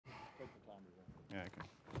Yeah,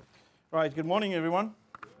 okay. Right, good morning, everyone.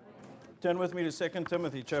 Turn with me to 2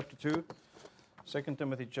 Timothy chapter 2. 2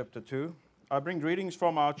 Timothy chapter 2. I bring greetings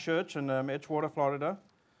from our church in Edgewater, Florida.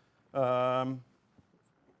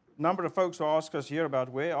 Number of folks who ask us here about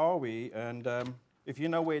where are we, and if you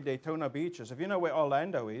know where Daytona Beach is, if you know where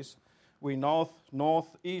Orlando is, we're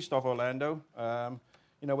northeast of Orlando.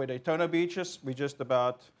 You know where Daytona Beach is? We're just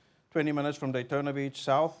about 20 minutes from Daytona Beach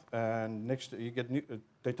south, and next to, you get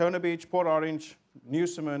Daytona Beach, Port Orange, New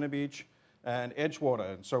Smyrna Beach, and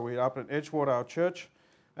Edgewater. And so we're up at Edgewater, our church,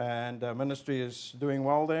 and ministry is doing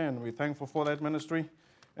well there, and we're thankful for that ministry.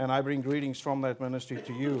 And I bring greetings from that ministry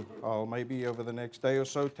to you. I'll maybe over the next day or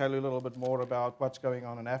so tell you a little bit more about what's going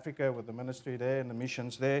on in Africa with the ministry there and the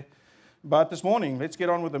missions there. But this morning, let's get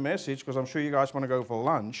on with the message, because I'm sure you guys want to go for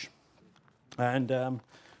lunch. And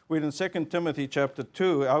we're in 2 Timothy chapter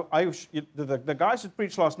 2. The guys that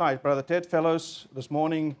preached last night, Brother Ted Fellows this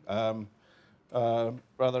morning,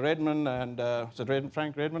 Brother Redmond, and is it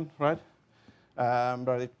Frank Redmond, right?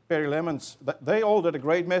 Brother Perry Lemons, they all did a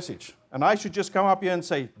great message. And I should just come up here and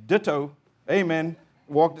say, ditto, amen,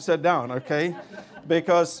 sit down, okay?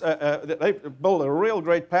 Because they built a real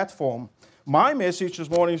great platform. My message this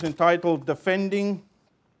morning is entitled, Defending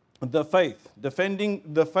the Faith. Defending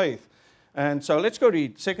the Faith. And so let's go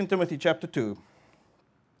read 2 Timothy chapter 2.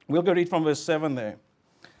 We'll go read from verse 7 there.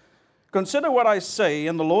 Consider what I say,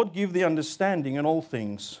 and the Lord give thee understanding in all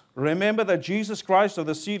things. Remember that Jesus Christ of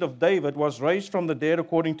the seed of David was raised from the dead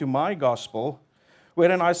according to my gospel,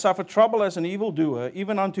 wherein I suffered trouble as an evildoer,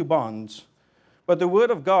 even unto bonds. But the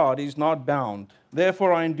word of God is not bound.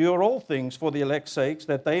 Therefore I endure all things for the elect's sakes,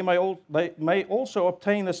 that they may also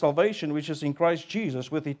obtain the salvation which is in Christ Jesus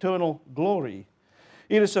with eternal glory.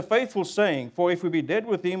 It is a faithful saying, for if we be dead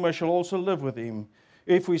with him, we shall also live with him.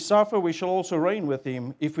 If we suffer, we shall also reign with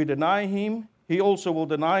him. If we deny him, he also will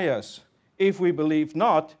deny us. If we believe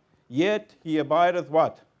not, yet he abideth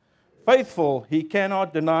what? Faithful, he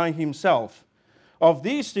cannot deny himself. Of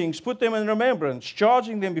these things put them in remembrance,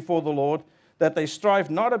 charging them before the Lord, that they strive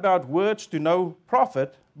not about words to no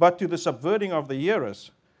profit, but to the subverting of the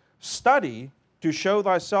hearers. Study to show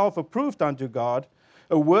thyself approved unto God,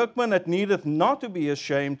 a workman that needeth not to be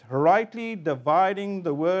ashamed, rightly dividing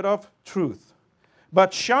the word of truth.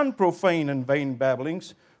 But shun profane and vain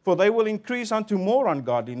babblings, for they will increase unto more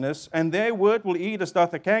ungodliness, and their word will eat as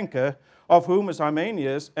doth a canker, of whom is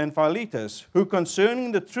Hymenaeus and Philetus, who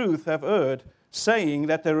concerning the truth have erred, saying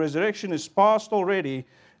that the resurrection is past already,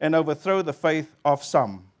 and overthrow the faith of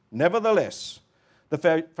some. Nevertheless,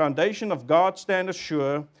 the foundation of God standeth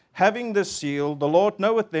sure, having this seal, the Lord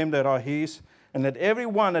knoweth them that are his, and that every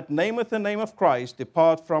one that nameth the name of Christ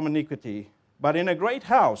depart from iniquity. But in a great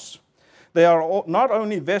house there are not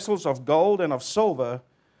only vessels of gold and of silver,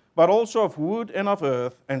 but also of wood and of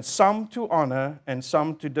earth, and some to honor and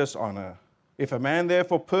some to dishonor. If a man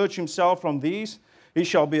therefore purge himself from these, he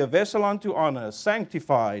shall be a vessel unto honor,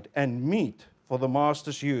 sanctified and meet for the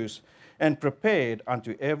master's use, and prepared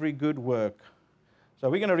unto every good work. So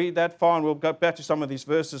we're going to read that far, and we'll go back to some of these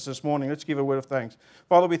verses this morning. Let's give a word of thanks.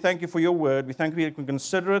 Father, we thank you for your word. We thank you that we can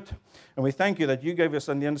consider it, and we thank you that you gave us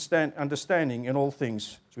the understanding in all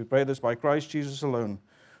things. So we pray this by Christ Jesus alone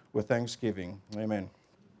with thanksgiving. Amen.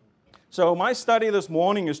 So my study this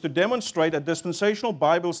morning is to demonstrate that dispensational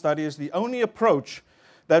Bible study is the only approach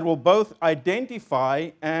that will both identify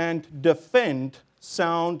and defend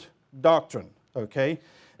sound doctrine. Okay?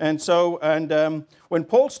 And so, when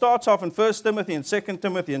Paul starts off in 1 Timothy and 2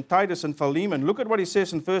 Timothy and Titus and Philemon, look at what he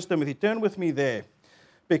says in 1 Timothy. Turn with me there.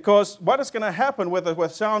 Because what is going to happen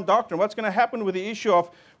with sound doctrine, what's going to happen with the issue of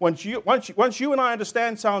once you and I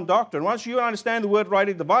understand sound doctrine, once you and I understand the word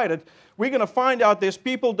rightly divided, we're going to find out there's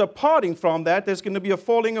people departing from that. There's going to be a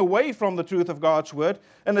falling away from the truth of God's word.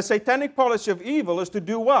 And the satanic policy of evil is to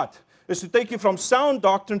do what? Is to take you from sound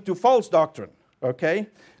doctrine to false doctrine. Okay?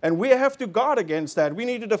 And we have to guard against that. We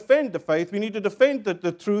need to defend the faith. We need to defend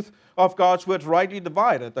the truth of God's word rightly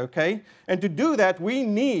divided. Okay? And to do that, we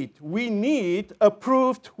need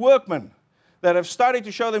approved workmen that have studied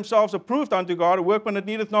to show themselves approved unto God, a workman that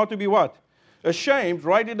needeth not to be what? Ashamed,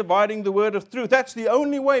 rightly dividing the word of truth. That's the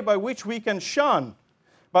only way by which we can shun.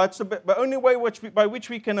 But it's the only way by which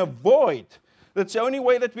we can avoid. That's the only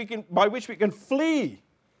way by which we can flee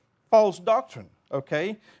false doctrine.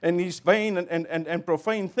 Okay, and these vain and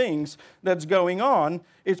profane things that's going on,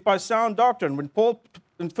 it's by sound doctrine. When Paul,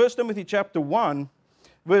 in 1 Timothy chapter 1,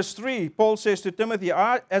 verse 3, Paul says to Timothy,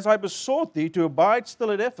 as I besought thee to abide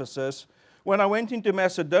still at Ephesus, when I went into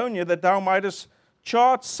Macedonia, that thou mightest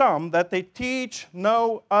charge some that they teach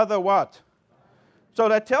no other what? So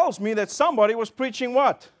that tells me that somebody was preaching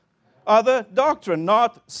what? other doctrine,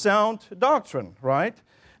 not sound doctrine, right?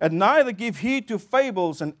 And neither give heed to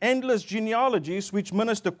fables and endless genealogies which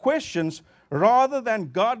minister questions rather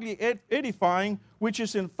than godly edifying, which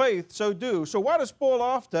is in faith, so do. So what is Paul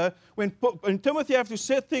after when Timothy have to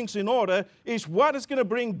set things in order is what is going to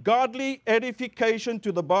bring godly edification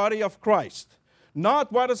to the body of Christ.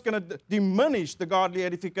 Not what is going to diminish the godly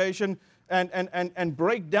edification and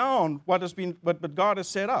break down what God has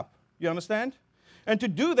set up. You understand? And to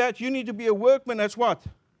do that, you need to be a workman that's what?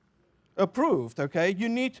 Approved, okay? You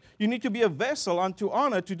need to be a vessel unto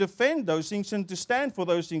honor to defend those things and to stand for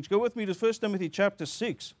those things. Go with me to 1 Timothy chapter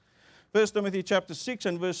 6. 1 Timothy chapter 6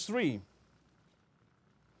 and verse 3.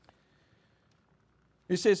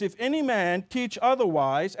 He says, if any man teach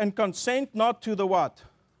otherwise and consent not to the what?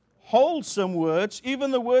 Wholesome words,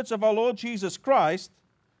 even the words of our Lord Jesus Christ.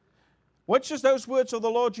 Which is those words of the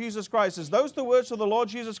Lord Jesus Christ? Is those the words of the Lord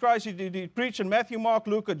Jesus Christ he preached in Matthew, Mark,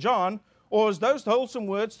 Luke, or John? Or is those wholesome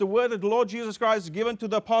words the word that the Lord Jesus Christ has given to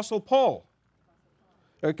the Apostle Paul?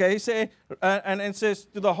 Okay, and it says,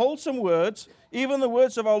 to the wholesome words, even the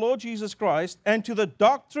words of our Lord Jesus Christ, and to the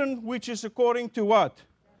doctrine which is according to what?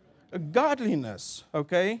 Godliness,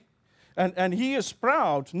 okay? And he is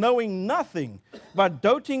proud, knowing nothing, but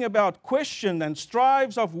doting about question and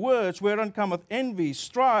strives of words, wherein cometh envy,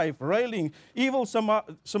 strife, railing, evil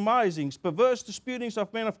surmisings, perverse disputings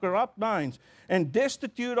of men of corrupt minds, and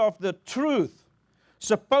destitute of the truth,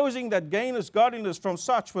 supposing that gain is godliness, from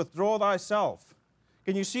such withdraw thyself.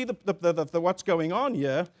 Can you see what's going on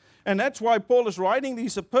here? And that's why Paul is writing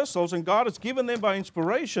these epistles, and God has given them by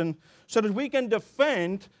inspiration so that we can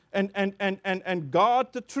defend and guard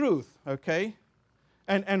the truth, okay?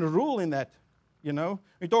 And rule in that, you know.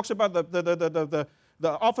 He talks about the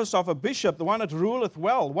office of a bishop, the one that ruleth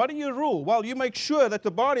well. What do you rule? Well, you make sure that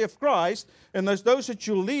the body of Christ and those that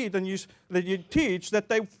you lead and that you teach, that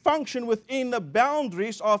they function within the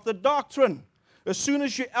boundaries of the doctrine. As soon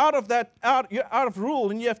as you're out of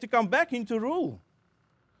rule, and you have to come back into rule.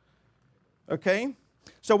 Okay?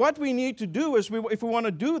 So what we need to do is, if we want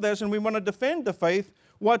to do this and we want to defend the faith,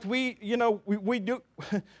 what we don't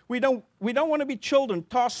want to be children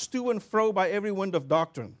tossed to and fro by every wind of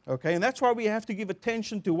doctrine. Okay? And that's why we have to give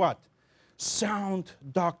attention to what? Sound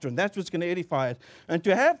doctrine. That's what's going to edify it. And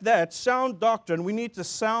to have that sound doctrine, we need a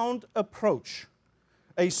sound approach.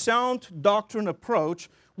 A sound doctrine approach,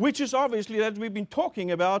 which is obviously that we've been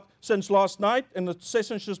talking about since last night and the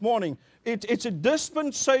sessions this morning. It's a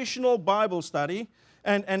dispensational Bible study,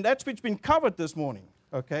 and that's what's been covered this morning,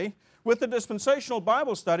 okay? With the dispensational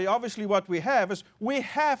Bible study, obviously what we have is we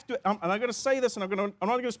have to, and I'm going to say this, and I'm not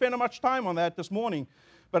going to spend much time on that this morning,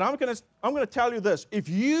 but I'm going to tell you this. If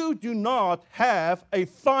you do not have a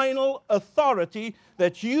final authority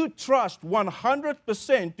that you trust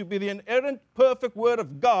 100% to be the inerrant, perfect Word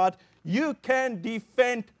of God, you can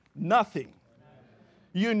defend nothing.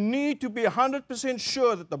 You need to be 100%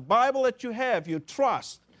 sure that the Bible that you have, you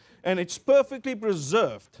trust, and it's perfectly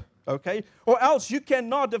preserved, okay? Or else you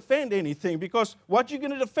cannot defend anything, because what you're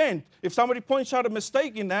going to defend, if somebody points out a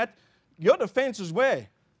mistake in that, your defense is where?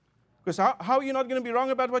 Because how are you not going to be wrong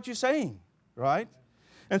about what you're saying, right?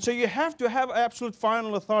 And so you have to have absolute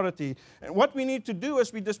final authority. And what we need to do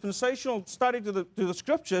is be dispensational study to the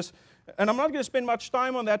Scriptures. And I'm not going to spend much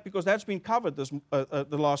time on that because that's been covered the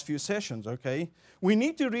last few sessions, okay? We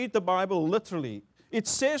need to read the Bible literally. It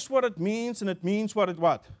says what it means, and it means what it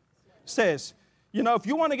says. You know, if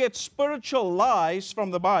you want to get spiritual lies from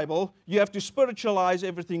the Bible, you have to spiritualize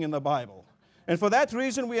everything in the Bible. And for that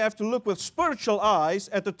reason, we have to look with spiritual eyes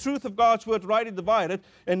at the truth of God's Word, rightly divided,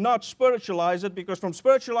 and not spiritualize it, because from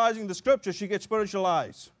spiritualizing the Scriptures, you get spiritual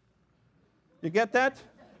eyes. You get that?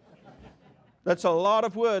 That's a lot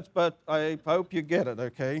of words, but I hope you get it,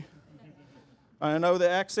 okay? I know the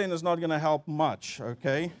accent is not going to help much,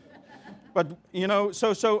 okay? But, you know,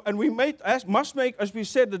 and we must make, as we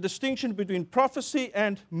said, the distinction between prophecy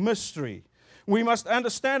and mystery. We must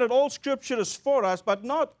understand that all Scripture is for us, but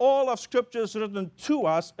not all of Scripture is written to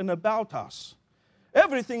us and about us.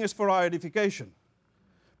 Everything is for our edification,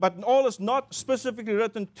 but all is not specifically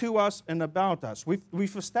written to us and about us.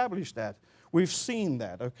 We've established that. We've seen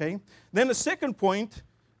that, okay? Then the second point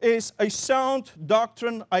is a sound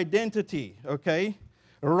doctrine identity, okay?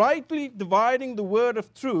 Rightly dividing the word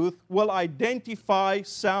of truth will identify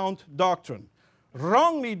sound doctrine.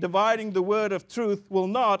 Wrongly dividing the word of truth will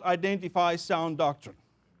not identify sound doctrine.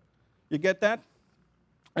 You get that?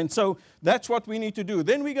 And so that's what we need to do.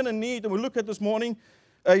 Then we're going to need, and we'll look at this morning,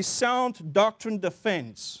 a sound doctrine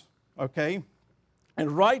defense, okay?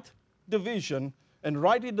 And right division and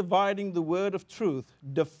rightly dividing the word of truth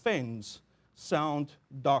defends sound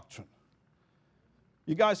doctrine.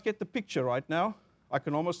 You guys get the picture right now? I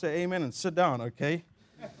can almost say amen and sit down, okay?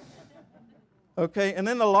 Okay, and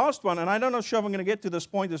then the last one, and I don't know sure if I'm going to get to this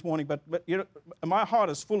point this morning, but you know, my heart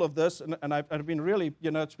is full of this, and I've been really, you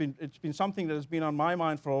know, it's been something that has been on my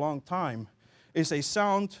mind for a long time, is a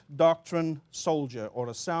sound doctrine soldier or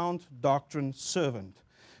a sound doctrine servant.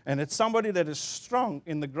 And it's somebody that is strong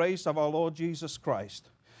in the grace of our Lord Jesus Christ.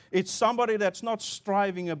 It's somebody that's not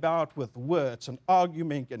striving about with words and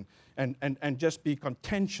arguing and just be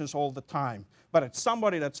contentious all the time. But it's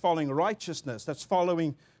somebody that's following righteousness, that's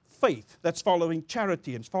following faith, that's following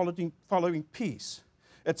charity, and following peace.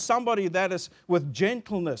 It's somebody that is with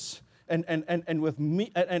gentleness and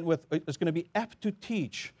is going to be apt to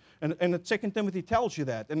teach. And 2 Timothy tells you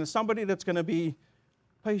that. And it's somebody that's going to be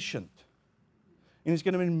patient. And he's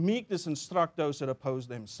going to in meekness instruct those that oppose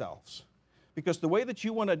themselves. Because the way that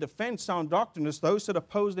you want to defend sound doctrine is those that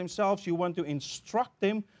oppose themselves, you want to instruct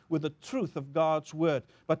them with the truth of God's word.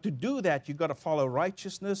 But to do that, you've got to follow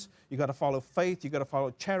righteousness, you've got to follow faith, you've got to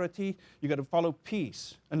follow charity, you've got to follow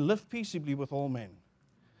peace, and live peaceably with all men.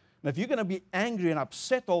 Now, if you're going to be angry and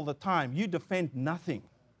upset all the time, you defend nothing.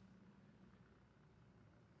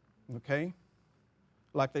 Okay?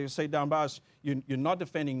 Like they say down by us, you're not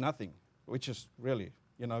defending nothing, which is really,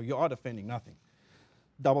 you know, you are defending nothing.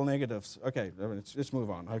 Double negatives. Okay, let's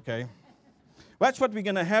move on, okay? That's what we're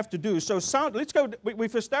going to have to do. So let's go.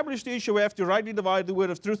 We've established the issue. We have to rightly divide the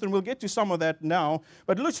word of truth, and we'll get to some of that now.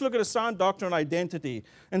 But let's look at a sound doctrine identity.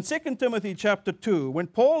 In 2 Timothy chapter 2, when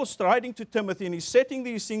Paul is writing to Timothy, and he's setting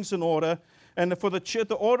these things in order, and for the church,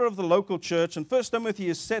 the order of the local church, and 1 Timothy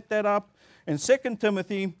has set that up. And 2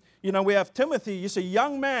 Timothy, you know, we have Timothy. He's a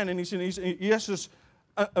young man, and he has this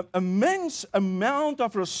immense amount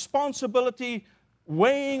of responsibility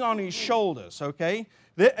weighing on his shoulders, okay?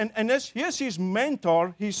 Here's his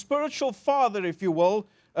mentor, his spiritual father, if you will,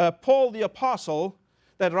 Paul the apostle,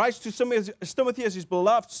 that writes to Timothy as his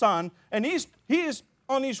beloved son, and he is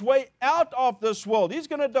on his way out of this world. He's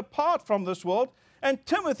going to depart from this world, and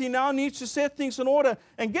Timothy now needs to set things in order.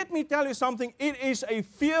 And get me tell you something, it is a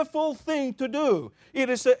fearful thing to do. It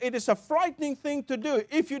is a frightening thing to do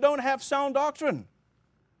if you don't have sound doctrine,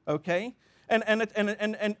 okay? And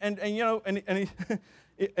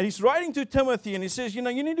he's writing to Timothy, and he says, you know,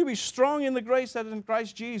 you need to be strong in the grace that is in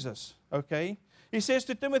Christ Jesus. Okay? He says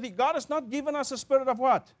to Timothy, God has not given us a spirit of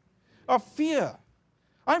what? Of fear.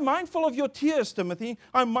 I'm mindful of your tears, Timothy.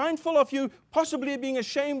 I'm mindful of you possibly being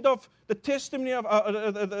ashamed of the testimony of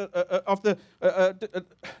the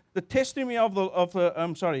testimony of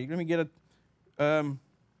I'm sorry, let me get it.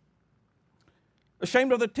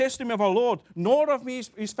 Ashamed of the testimony of our Lord, nor of me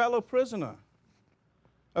his fellow prisoner.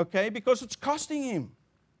 Okay, because it's costing him.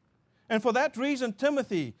 And for that reason,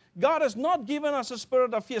 Timothy, God has not given us a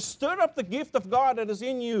spirit of fear. Stir up the gift of God that is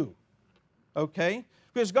in you. Okay?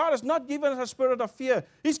 Because God has not given us a spirit of fear.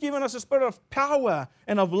 He's given us a spirit of power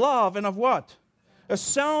and of love and of what? A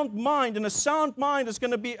sound mind. And a sound mind is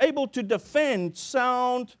going to be able to defend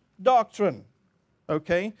sound doctrine.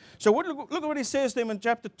 Okay? So look at what he says there in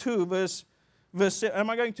chapter 2, verse 7. Am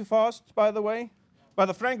I going too fast, by the way?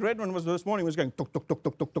 Brother Frank Redmond this morning was going tuk, tuk, tuk,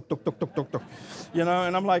 tuk, tuk, tuk, tuk, tuk, tuk, tuk, tuk. You know,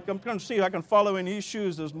 and I'm like, I'm trying to see if I can follow in his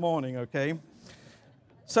shoes this morning, okay?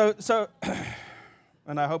 So,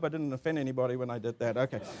 and I hope I didn't offend anybody when I did that,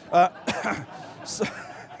 okay.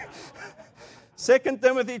 2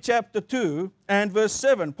 Timothy chapter 2 and verse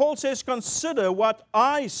 7, Paul says, consider what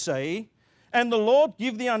I say, and the Lord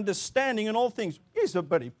give thee understanding in all things. He's a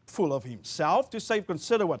bit full of himself to say,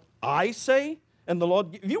 consider what I say, and the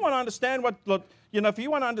Lord. If you want to understand what, you know, if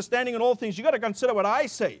you want understanding in all things, you got to consider what I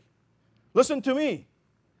say. Listen to me.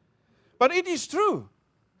 But it is true.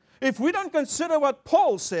 If we don't consider what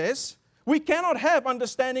Paul says, we cannot have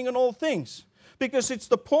understanding in all things. Because it's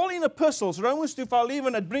the Pauline epistles, Romans to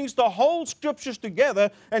Philemon, that brings the whole scriptures together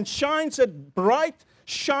and shines a bright,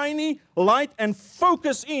 shiny light and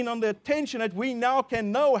focus in on the attention that we now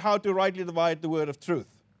can know how to rightly divide the word of truth.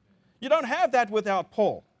 You don't have that without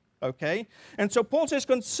Paul. Okay? And so Paul says,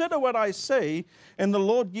 consider what I say, and the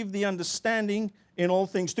Lord give thee understanding in all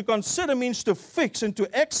things. To consider means to fix and to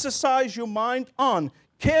exercise your mind on,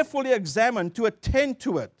 carefully examine, to attend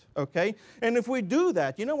to it. Okay? And if we do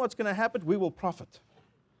that, you know what's going to happen? We will profit.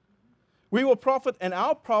 We will profit, and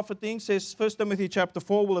our profiting, says 1 Timothy chapter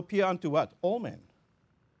 4, will appear unto what? All men.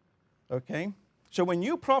 Okay? So when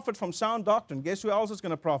you profit from sound doctrine, guess who else is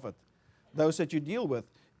going to profit? Those that you deal with.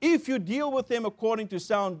 If you deal with them according to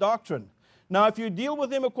sound doctrine. Now, if you deal with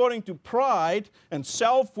them according to pride and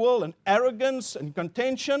self-will and arrogance and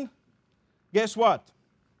contention, guess what?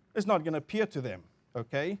 It's not going to appear to them,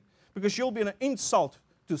 okay? Because you'll be an insult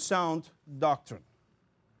to sound doctrine.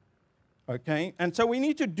 Okay? And so we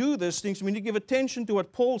need to do these things. We need to give attention to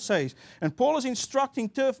what Paul says. And Paul is instructing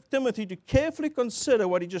Timothy to carefully consider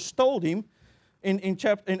what he just told him in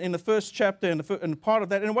the first chapter and part of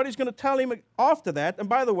that, and what he's going to tell him after that. And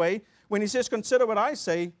by the way, when he says consider what I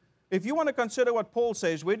say, if you want to consider what Paul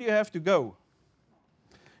says, where do you have to go?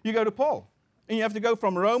 You go to Paul. And you have to go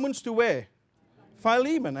from Romans to where?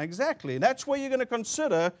 Philemon, exactly. That's where you're going to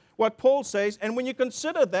consider what Paul says. And when you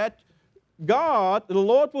consider that, God, the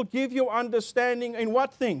Lord, will give you understanding in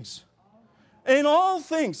what things? In all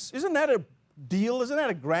things. Isn't that a deal? Isn't that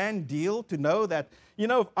a grand deal to know that, you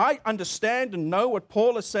know, if I understand and know what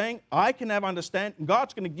Paul is saying, I can have understanding.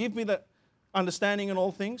 God's going to give me the understanding in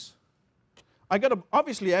all things. I got to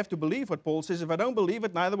obviously have to believe what Paul says. If I don't believe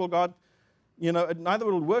it, neither will God, you know, neither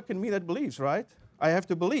will it work in me that believes, right? I have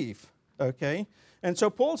to believe, okay? And so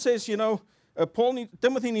Paul says, you know,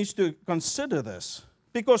 Timothy needs to consider this.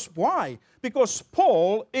 Because why? Because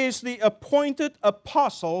Paul is the appointed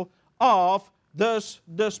apostle of this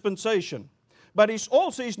dispensation. But he's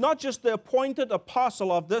not just the appointed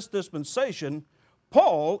apostle of this dispensation.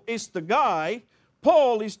 Paul is the guy,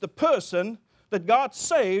 Paul is the person that God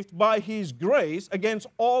saved by His grace against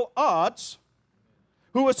all odds,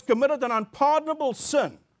 who has committed an unpardonable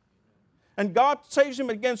sin. And God saves him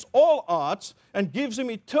against all odds and gives him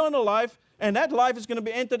eternal life, and that life is going to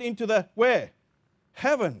be entered into the where?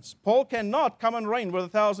 Heavens. Paul cannot come and reign for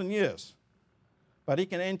 1,000 years. But he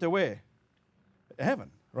can enter where?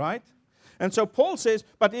 Heaven, right? And so Paul says,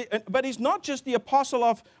 but he's not just the apostle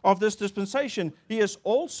of this dispensation. He is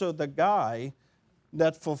also the guy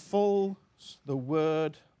that fulfills the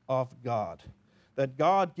word of God. That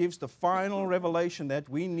God gives the final revelation that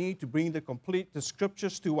we need to bring the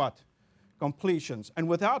scriptures to what? Completions. And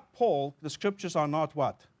without Paul, the scriptures are not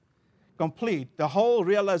what? Complete. The whole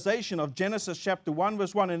realization of Genesis chapter 1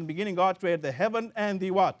 verse 1, in the beginning God created the heaven and the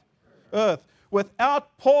what? Earth.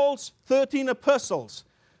 Without Paul's 13 epistles,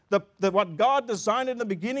 what God designed in the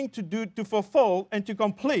beginning to do, to fulfill and to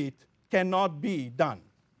complete, cannot be done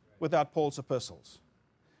without Paul's epistles.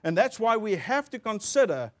 And that's why we have to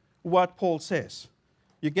consider what Paul says.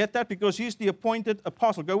 You get that? Because he's the appointed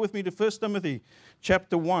apostle. Go with me to 1 Timothy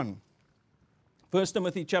chapter 1. 1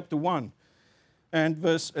 Timothy chapter 1 and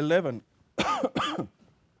verse 11.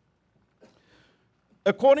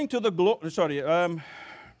 According to the glory,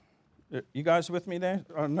 you guys with me there?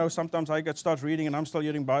 I know sometimes I start reading and I'm still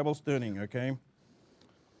hearing Bibles turning, okay?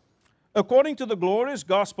 According to the glorious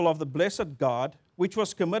gospel of the blessed God, which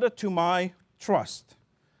was committed to my trust.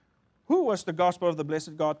 Who was the gospel of the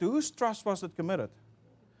blessed God? To whose trust was it committed?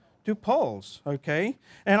 To Paul's, okay?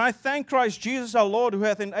 And I thank Christ Jesus our Lord, who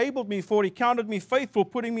hath enabled me, for He counted me faithful,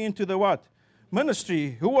 putting me into the what?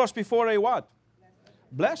 Ministry. Who was before a what?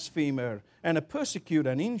 Blasphemer, and a persecutor,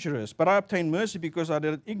 and injurious. But I obtained mercy because I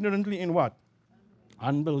did it ignorantly in what?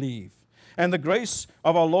 Unbelief. And the grace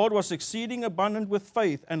of our Lord was exceeding abundant with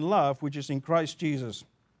faith and love, which is in Christ Jesus.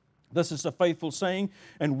 This is a faithful saying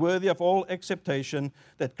and worthy of all acceptation,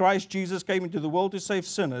 that Christ Jesus came into the world to save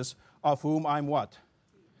sinners, of whom I'm what?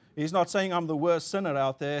 He's not saying I'm the worst sinner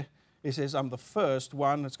out there. He says I'm the first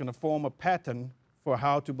one that's going to form a pattern for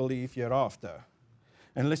how to believe hereafter.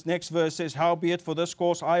 And this next verse says, howbeit for this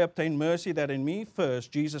cause I obtained mercy, that in me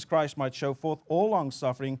first Jesus Christ might show forth all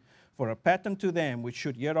longsuffering, for a pattern to them which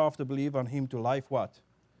should hereafter believe on Him to life what?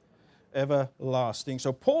 Everlasting.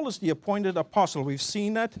 So Paul is the appointed apostle. We've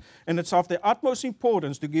seen that, and it's of the utmost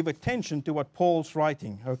importance to give attention to what Paul's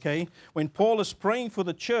writing, okay? When Paul is praying for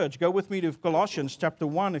the church, go with me to Colossians chapter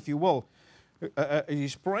 1, if you will.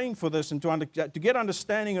 He's praying for this and to get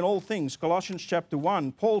understanding in all things. Colossians chapter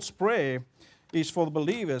 1, Paul's prayer is for the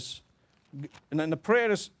believers, and then the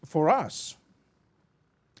prayer is for us.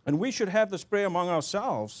 And we should have this prayer among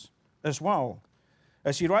ourselves as well.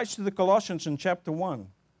 As he writes to the Colossians in chapter 1.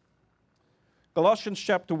 Colossians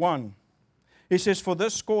chapter 1. He says, for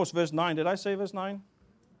this cause, verse 9. Did I say verse 9?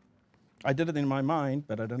 I did it in my mind,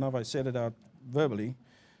 but I don't know if I said it out verbally.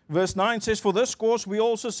 Verse 9 says, for this cause we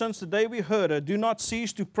also, since the day we heard it, do not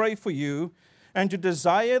cease to pray for you, and to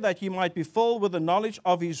desire that ye might be filled with the knowledge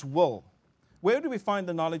of His will. Where do we find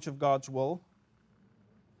the knowledge of God's will?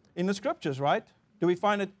 In the Scriptures, right? Do we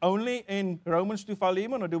find it only in Romans to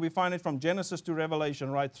Philemon, or do we find it from Genesis to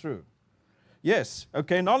Revelation right through? Yes.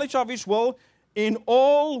 Okay, knowledge of His will in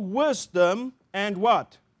all wisdom and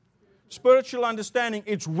what? Spiritual understanding.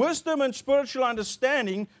 It's wisdom and spiritual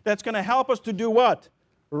understanding that's going to help us to do what?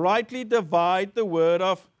 Rightly divide the word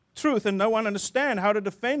of truth. And no one understands how to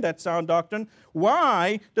defend that sound doctrine.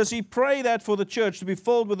 Why does he pray that for the church to be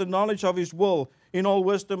filled with the knowledge of His will? in all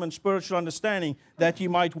wisdom and spiritual understanding, that ye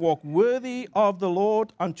might walk worthy of the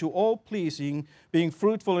Lord unto all pleasing, being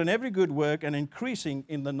fruitful in every good work and increasing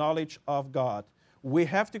in the knowledge of God. We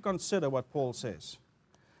have to consider what Paul says.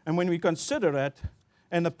 And when we consider it,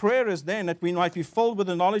 and the prayer is then that we might be filled with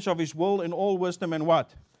the knowledge of His will in all wisdom and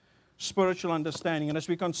what? Spiritual understanding. And as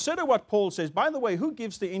we consider what Paul says, by the way, who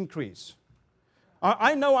gives the increase?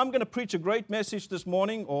 I know I'm going to preach a great message this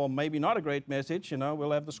morning, or maybe not a great message.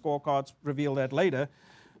 We'll have the scorecards reveal that later.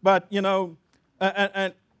 But,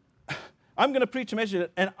 and I'm going to preach a message,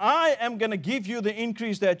 and I am going to give you the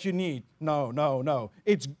increase that you need. No.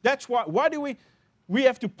 That's why do we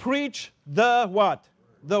have to preach the what?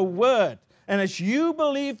 The Word. And as you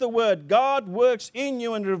believe the Word, God works in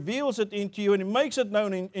you and reveals it into you, and He makes it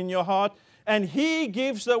known in your heart, and He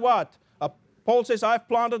gives the what? Paul says, I've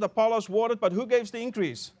planted, Apollos watered, but who gives the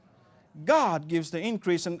increase? God gives the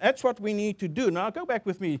increase, and that's what we need to do. Now, go back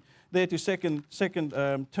with me there to second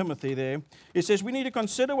Timothy there. It says we need to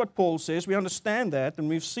consider what Paul says. We understand that, and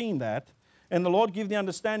we've seen that. And the Lord give the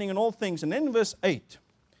understanding in all things. And then in verse 8,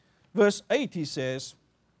 he says,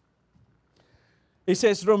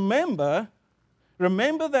 remember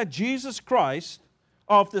that Jesus Christ,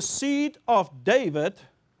 of the seed of David,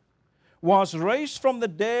 was raised from the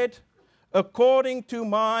dead according to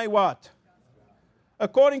my what?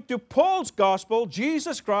 According to Paul's gospel,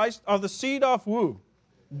 Jesus Christ of the seed of who?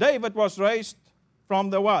 David was raised from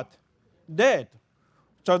the what? Dead.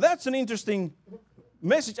 So that's an interesting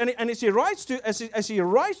message. And as he writes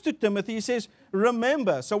to Timothy, he says,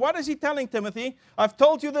 remember. So what is he telling Timothy? I've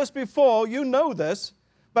told you this before, you know this,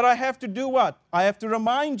 but I have to do what? I have to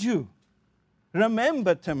remind you.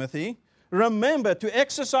 Remember, Timothy. Remember to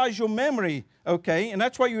exercise your memory, okay? And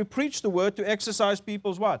that's why you preach the Word, to exercise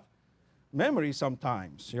people's what? Memory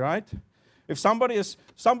sometimes, right? If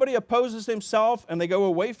somebody opposes themselves and they go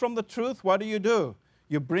away from the truth, what do?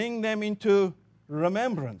 You bring them into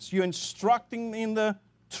remembrance. You're instructing in the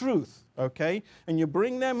truth, okay? And you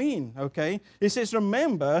bring them in, okay? He says,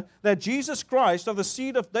 remember that Jesus Christ of the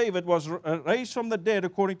seed of David was raised from the dead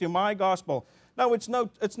according to my gospel. Now, it's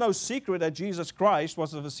no secret that Jesus Christ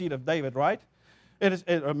was of the seed of David, right?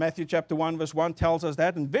 Matthew chapter 1, verse 1 tells us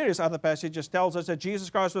that, and various other passages tells us that Jesus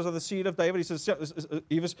Christ was of the seed of David. He says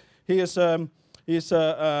he is the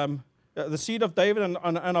seed of David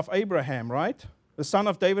and of Abraham, right? The son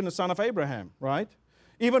of David and the son of Abraham, right?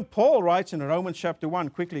 Even Paul writes in Romans chapter 1,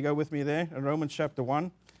 quickly go with me there, in Romans chapter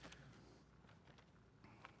 1.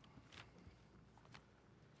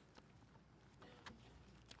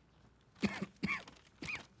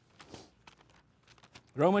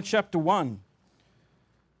 Romans chapter 1,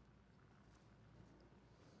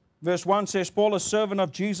 verse 1 says, Paul, a servant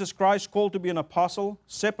of Jesus Christ, called to be an apostle,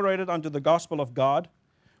 separated unto the gospel of God,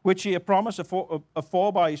 which he had promised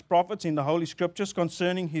afore by his prophets in the Holy Scriptures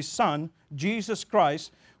concerning his Son, Jesus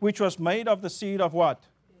Christ, which was made of the seed of what?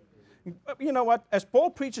 You know what? As Paul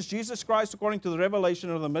preaches Jesus Christ according to the revelation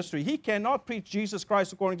of the mystery, he cannot preach Jesus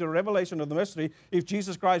Christ according to the revelation of the mystery if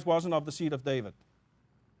Jesus Christ wasn't of the seed of David.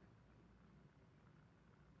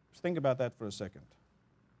 Think about that for a second.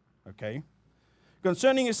 Okay?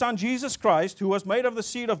 Concerning his Son Jesus Christ, who was made of the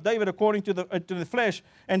seed of David according to the flesh,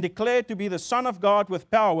 and declared to be the Son of God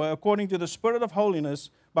with power, according to the Spirit of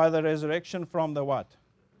holiness, by the resurrection from the what?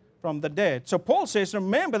 From the dead. So Paul says,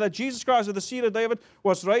 remember that Jesus Christ of the seed of David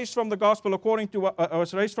was raised from the gospel according to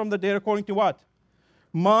was raised from the dead according to what?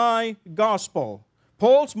 My gospel.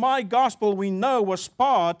 Paul's my gospel, we know, was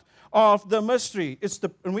part of the mystery.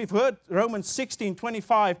 And we've heard Romans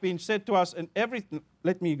 16:25 being said to us, and everything.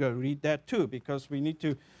 Let me go read that too, because we need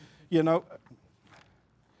to, the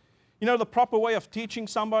proper way of teaching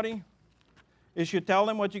somebody is you tell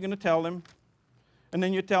them what you're going to tell them, and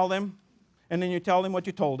then you tell them, and then you tell them what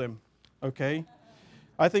you told them. Okay?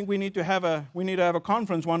 I think we need to have a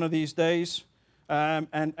conference one of these days,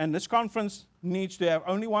 and this conference needs to have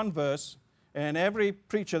only one verse. And every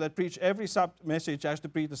preacher that preaches every sub-message has to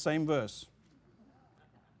preach the same verse.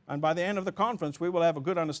 And by the end of the conference, we will have a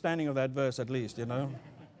good understanding of that verse at least,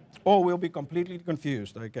 Or we'll be completely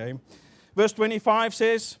confused, okay? Verse 25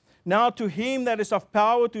 says, now to him that is of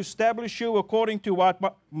power to establish you according to what?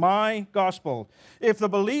 My gospel. If the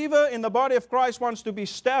believer in the body of Christ wants to be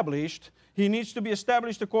established, he needs to be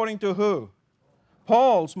established according to who?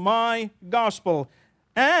 Paul's, my gospel.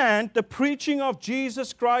 And the preaching of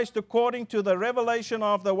Jesus Christ according to the revelation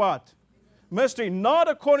of the what? Mystery. Not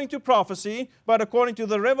according to prophecy, but according to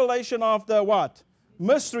the revelation of the what?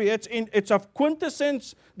 Mystery. It's of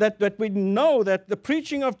quintessence that we know that the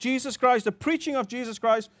preaching of Jesus Christ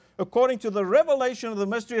according to the revelation of the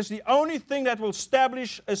mystery is the only thing that will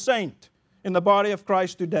establish a saint in the body of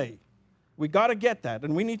Christ today. We got to get that,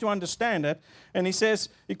 and we need to understand it. And he says,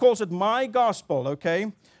 he calls it my gospel,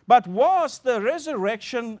 okay? But was the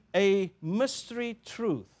resurrection a mystery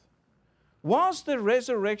truth? Was the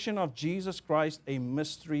resurrection of Jesus Christ a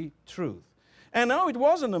mystery truth? And no, it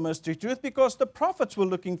wasn't a mystery truth because the prophets were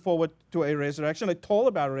looking forward to a resurrection. They told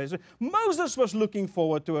about a resurrection. Moses was looking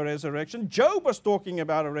forward to a resurrection. Job was talking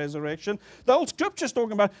about a resurrection. The old scriptures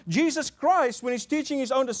talking about Jesus Christ when he's teaching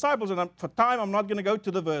his own disciples. And for time, I'm not going to go to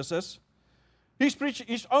the verses. He's preaching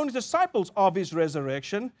his own disciples of his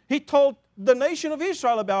resurrection. He told the nation of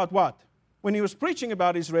Israel about what? When he was preaching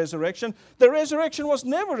about his resurrection, the resurrection was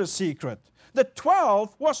never a secret. The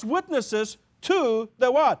 12 was witnesses to the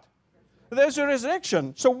what? There's a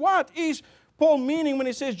resurrection. So what is Paul meaning when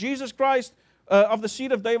he says Jesus Christ of the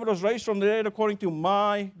seed of David was raised from the dead according to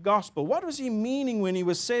my gospel? What was he meaning when he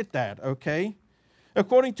was said that, okay?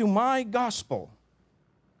 According to my gospel.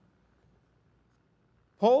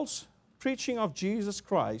 Paul's preaching of Jesus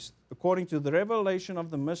Christ, according to the revelation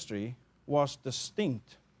of the mystery, was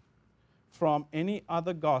distinct from any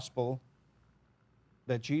other gospel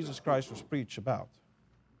that Jesus Christ was preached about.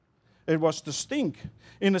 It was distinct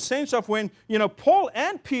in the sense of when, Paul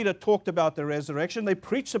and Peter talked about the resurrection, they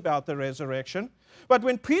preached about the resurrection. But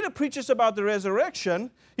when Peter preaches about the resurrection,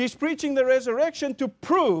 he's preaching the resurrection to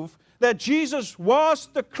prove that Jesus was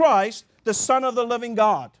the Christ, the Son of the living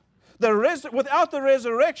God. Without the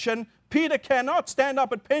resurrection, Peter cannot stand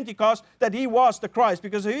up at Pentecost that he was the Christ,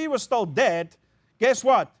 because if he was still dead, guess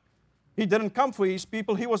what? He didn't come for his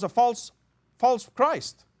people. He was a false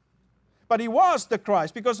Christ. But he was the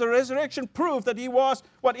Christ, because the resurrection proved that he was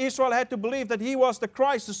what Israel had to believe, that he was the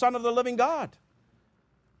Christ, the Son of the living God.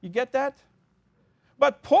 You get that?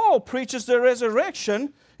 But Paul preaches the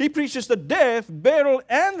resurrection. He preaches the death, burial,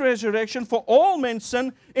 and resurrection for all men's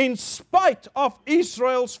sin in spite of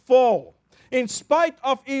Israel's fall. In spite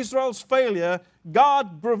of Israel's failure,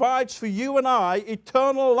 God provides for you and I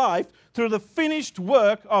eternal life through the finished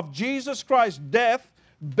work of Jesus Christ's death,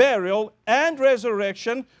 burial, and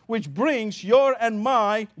resurrection, which brings your and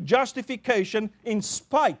my justification in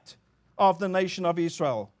spite of the nation of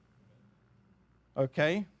Israel.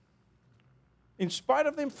 Okay? In spite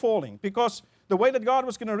of them falling. Because the way that God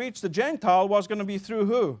was going to reach the Gentile was going to be through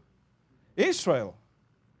who? Israel.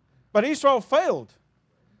 But Israel failed.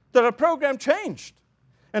 The program changed.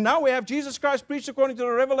 And now we have Jesus Christ preached according to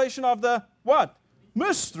the revelation of the what?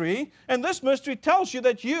 Mystery. And this mystery tells you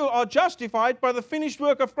that you are justified by the finished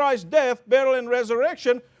work of Christ's death, burial, and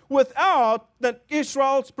resurrection without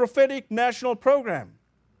Israel's prophetic national program.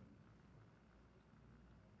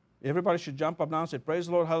 Everybody should jump up now and say, praise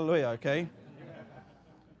the Lord, hallelujah, okay?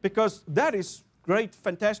 Because that is great,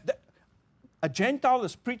 fantastic. A Gentile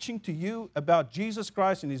is preaching to you about Jesus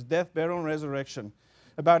Christ and his death, burial, and resurrection,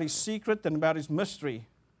 about his secret and about his mystery.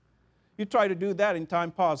 You try to do that in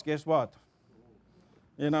time past, guess what?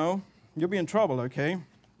 You'll be in trouble, okay?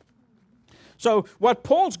 So what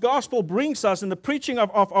Paul's gospel brings us in the preaching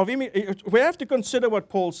of him, we have to consider what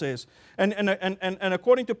Paul says. And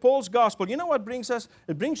according to Paul's gospel, you know what brings us?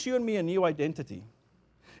 It brings you and me a new identity.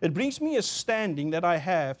 It brings me a standing that I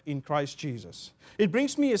have in Christ Jesus. It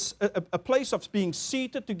brings me a place of being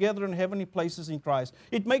seated together in heavenly places in Christ.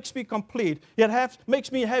 It makes me complete. It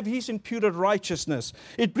makes me have His imputed righteousness.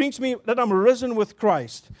 It brings me that I'm risen with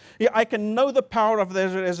Christ. I can know the power of the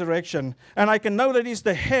resurrection, and I can know that He's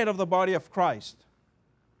the head of the body of Christ.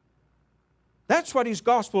 That's what His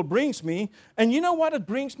gospel brings me. And you know what it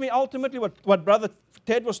brings me ultimately? What Brother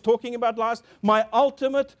Ted was talking about last? My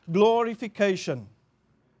ultimate glorification.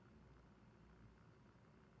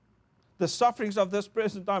 The sufferings of this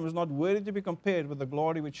present time is not worthy to be compared with the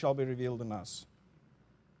glory which shall be revealed in us.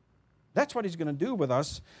 That's what He's going to do with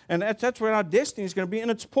us. And that's where our destiny is going to be.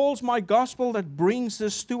 And it's Paul's my gospel that brings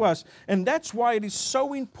this to us. And that's why it is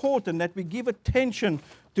so important that we give attention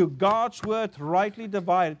to God's word rightly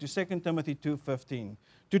divided, to 2 Timothy 2:15.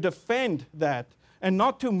 To defend that and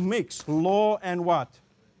not to mix law and what?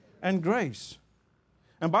 And grace.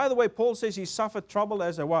 And by the way, Paul says he suffered trouble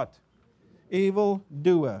as a what? Evil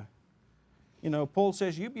doer. Paul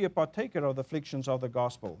says, you be a partaker of the afflictions of the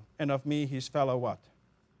gospel, and of me, his fellow what?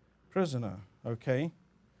 Prisoner, okay?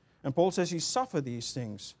 And Paul says he suffered these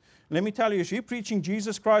things. Let me tell you, if you're preaching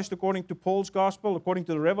Jesus Christ according to Paul's gospel, according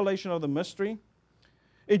to the revelation of the mystery,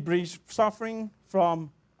 it brings suffering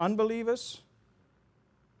from unbelievers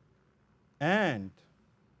and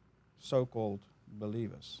so-called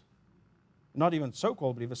believers. Not even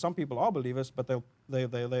so-called believers. Some people are believers, but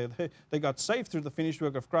they got saved through the finished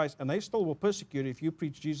work of Christ, and they still will persecute if you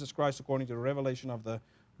preach Jesus Christ according to the revelation of the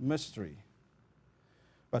mystery.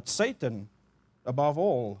 But Satan, above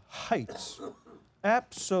all, hates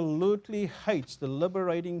absolutely hates the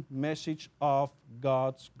liberating message of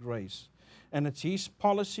God's grace. And it's his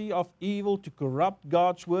policy of evil to corrupt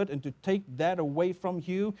God's word and to take that away from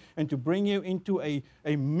you and to bring you into a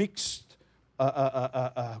mixed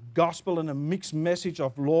gospel and a mixed message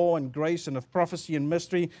of law and grace and of prophecy and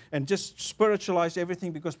mystery, and just spiritualize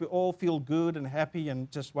everything because we all feel good and happy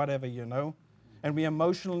and just whatever, you know. And we're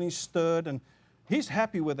emotionally stirred, and he's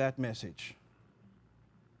happy with that message.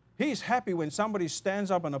 He's happy when somebody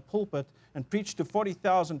stands up in a pulpit and preach to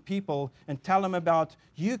 40,000 people and tell them about,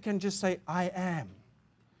 you can just say, I am,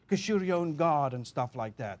 because you're your own God and stuff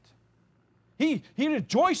like that. He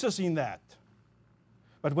rejoices in that.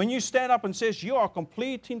 But when you stand up and says, you are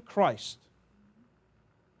complete in Christ,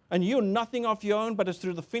 and you're nothing of your own, but it's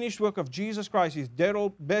through the finished work of Jesus Christ, His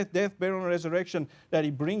death, burial, and resurrection, that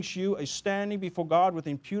He brings you a standing before God with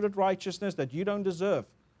imputed righteousness that you don't deserve,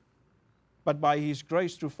 but by His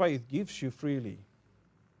grace through faith gives you freely.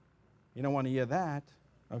 You don't want to hear that,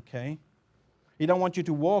 okay? He don't want you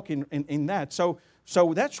to walk in that. So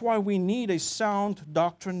that's why we need a sound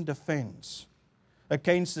doctrine defense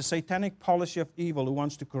against the satanic policy of evil who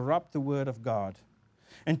wants to corrupt the Word of God.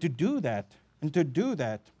 And to do that,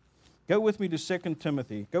 go with me to 2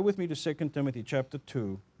 Timothy. Go with me to 2 Timothy chapter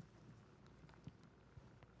 2.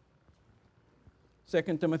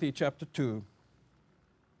 2 Timothy chapter 2.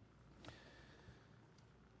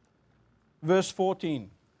 Verse 14.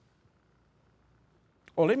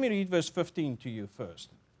 Or let me read verse 15 to you first.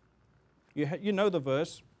 You know the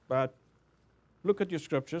verse, but look at your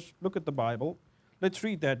scriptures, look at the Bible. Let's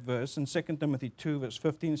read that verse. In 2 Timothy 2, verse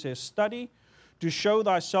 15 says, study to show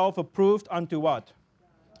thyself approved unto what?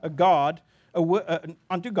 Unto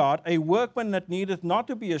God, a workman that needeth not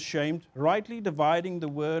to be ashamed, rightly dividing the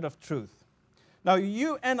word of truth. Now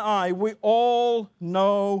you and I, we all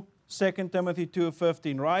know 2 Timothy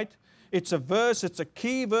 2:15, right? It's a verse, it's a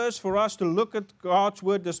key verse for us to look at God's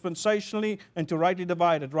word dispensationally and to rightly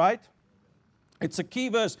divide it, right? It's a key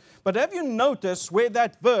verse. But have you noticed where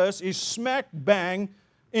that verse is smack bang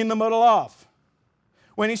in the middle of?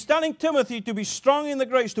 When he's telling Timothy to be strong in the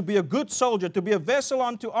grace, to be a good soldier, to be a vessel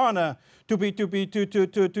unto honor, to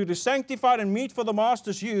be sanctified and meet for the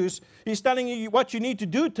master's use, he's telling you what you need to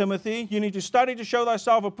do, Timothy. You need to study to show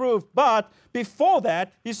thyself approved. But before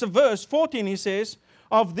that, it's verse 14, he says,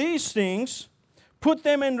 of these things, put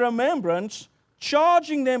them in remembrance,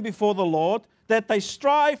 charging them before the Lord, that they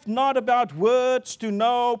strive not about words to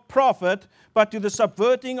no profit, but to the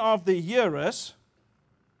subverting of the hearers.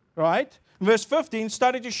 Right? Verse 15,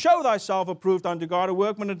 study to show thyself approved unto God, a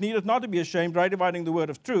workman that needeth not to be ashamed, right dividing the word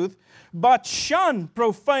of truth, but shun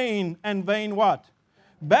profane and vain what?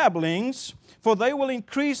 Babblings, for they will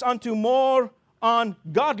increase unto more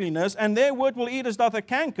ungodliness, and their word will eat as doth a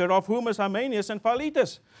canker, of whom is Hymenaeus and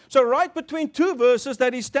Philetus. So right between two verses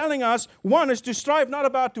that he's telling us, one is to strive not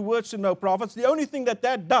about to words to no profits. The only thing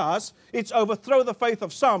that does, it's overthrow the faith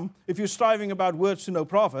of some if you're striving about words to no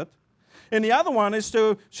profit. And the other one is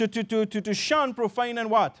to shun profane and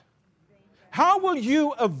what? How will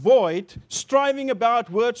you avoid striving about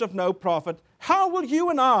words of no profit? How will you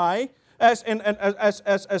and I, as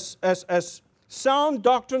sound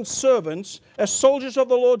doctrine servants, as soldiers of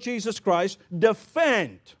the Lord Jesus Christ,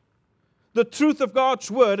 defend the truth of God's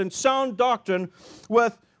word and sound doctrine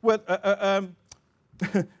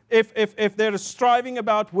if there is striving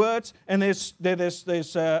about words and there's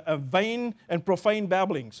vain and profane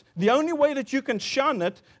babblings? The only way that you can shun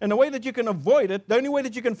it and the way that you can avoid it, the only way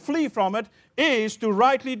that you can flee from it, is to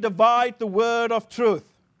rightly divide the word of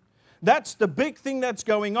truth. That's the big thing that's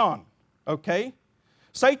going on, okay?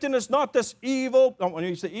 Satan is not this evil,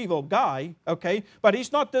 he's the evil guy, okay, but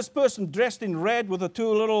he's not this person dressed in red with the two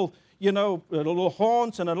little, little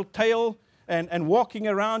horns and a little tail and walking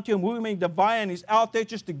around you and moving the fire, and he's out there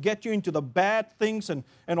just to get you into the bad things and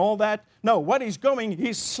all that. No, what he's going,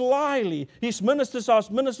 he's slyly, his ministers are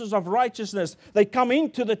ministers of righteousness. They come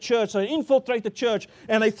into the church, they infiltrate the church,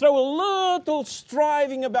 and they throw a little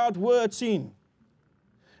striving about words in.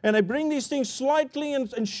 And they bring these things slightly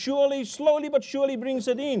and surely, slowly but surely brings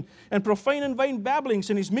it in. And profane and vain babblings,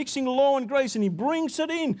 and he's mixing law and grace, and he brings it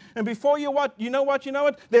in. And before you know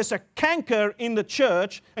what? There's a canker in the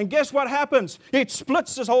church, and guess what happens? It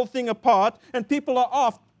splits this whole thing apart, and people are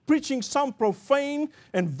off preaching some profane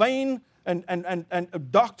and vain and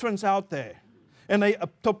doctrines out there. And they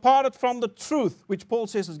departed from the truth, which Paul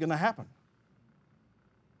says is going to happen.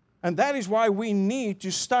 And that is why we need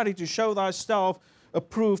to study to show thyself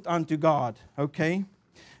approved unto God, okay?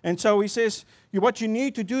 And so he says, what you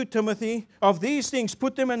need to do, Timothy, of these things,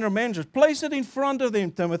 put them in remembrance. Place it in front of them,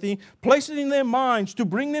 Timothy. Place it in their minds to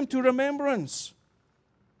bring them to remembrance.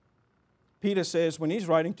 Peter says, when he's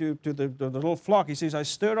writing to the little flock, he says, I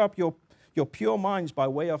stir up your pure minds by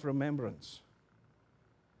way of remembrance.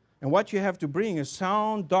 And what you have to bring is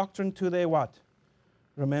sound doctrine to their what?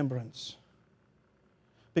 Remembrance.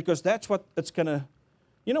 Because that's what it's going to,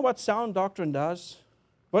 you know what sound doctrine does?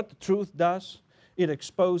 What the truth does? It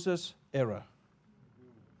exposes error.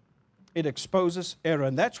 It exposes error.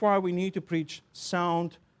 And that's why we need to preach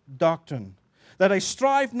sound doctrine. That I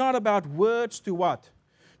strive not about words to what?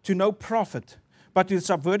 To no profit, but to the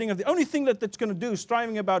subverting of the only thing that it's going to do,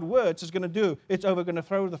 striving about words is going to do, it's over going to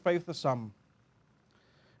throw the faith of some.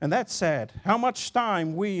 And that's sad. How much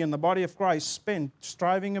time we in the body of Christ spend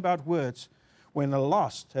striving about words when the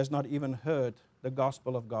lost has not even heard the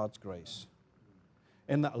gospel of God's grace.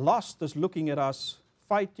 And the lost is looking at us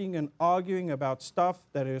fighting and arguing about stuff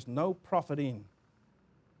that there is no profit in.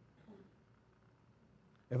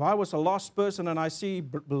 If I was a lost person and I see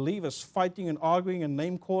believers fighting and arguing and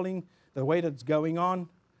name-calling the way that's going on,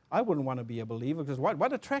 I wouldn't want to be a believer, because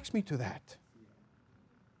what attracts me to that?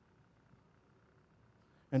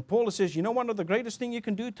 And Paul says, you know, one of the greatest things you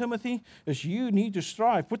can do, Timothy, is you need to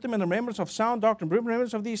strive. Put them in the remembrance of sound doctrine,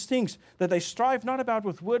 remembrance of these things, that they strive not about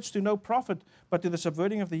with words to no profit, but to the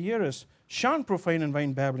subverting of the hearers. Shun profane and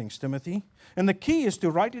vain babblings, Timothy. And the key is to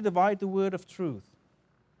rightly divide the word of truth.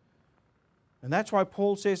 And that's why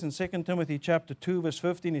Paul says in 2 Timothy chapter 2, verse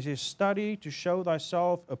 15, he says, study to show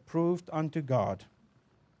thyself approved unto God.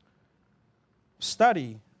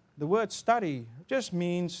 Study, the word study just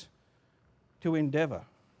means to endeavor.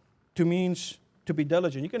 To means to be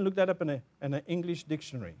diligent. You can look that up in an English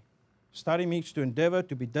dictionary. Study means to endeavor,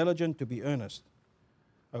 to be diligent, to be earnest.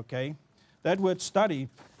 Okay? That word study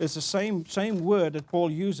is the same word that Paul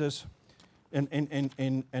uses in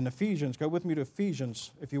Ephesians. Go with me to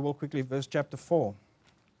Ephesians, if you will, quickly, verse chapter 4.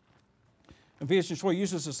 Ephesians 4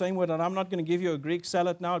 uses the same word, and I'm not going to give you a Greek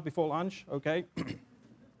salad now before lunch, okay?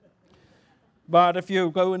 But if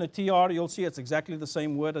you go in a TR, you'll see it's exactly the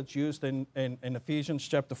same word that's used in Ephesians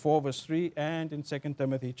chapter 4, verse 3, and in 2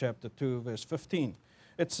 Timothy chapter 2, verse 15.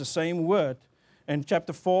 It's the same word. In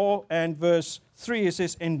chapter 4 and verse 3, it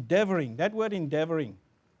says endeavoring. That word endeavoring,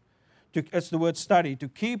 it's the word study, to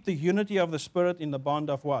keep the unity of the Spirit in the bond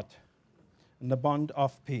of what? In the bond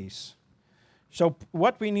of peace. So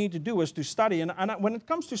what we need to do is to study. And when it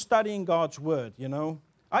comes to studying God's Word, you know,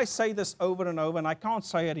 I say this over and over, and I can't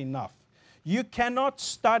say it enough. You cannot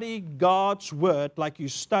study God's Word like you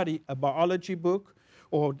study a biology book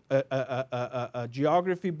or a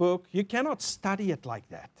geography book. You cannot study it like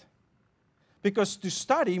that. Because to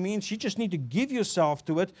study means you just need to give yourself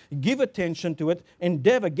to it, give attention to it,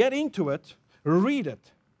 endeavor, get into it, read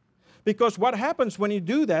it. Because what happens when you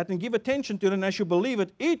do that and give attention to it, and as you believe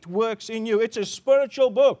it, it works in you. It's a spiritual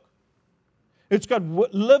book. It's got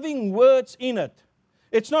living words in it.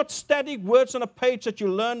 It's not static words on a page that you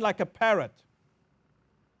learn like a parrot.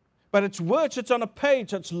 But it's words that's on a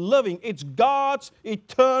page that's living. It's God's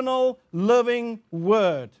eternal living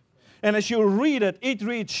word. And as you read it, it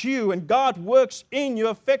reads you, and God works in you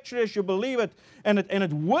effectually as you believe it, and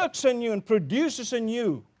it works in you and produces in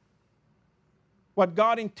you what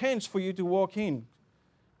God intends for you to walk in.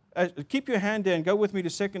 Keep your hand there and go with me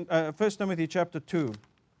to 1 Timothy chapter 2.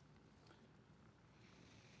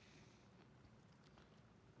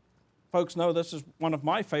 Folks know this is one of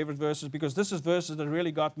my favorite verses, because this is verses that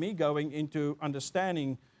really got me going into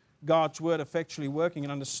understanding God's Word effectually working,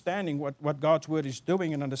 and understanding what God's Word is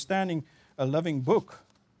doing, and understanding a living book.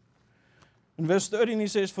 In verse 13 he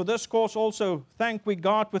says, for this cause also thank we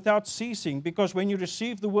God without ceasing, because when you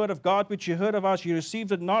received the word of God which you heard of us, you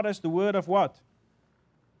received it not as the word of what?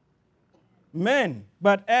 Men,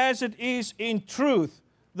 but as it is in truth,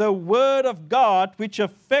 the word of God which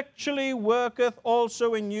effectually worketh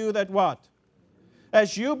also in you that what?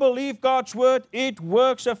 As you believe God's word, it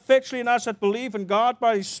works effectually in us that believe, and God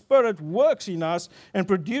by His Spirit works in us and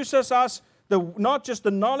produces us not just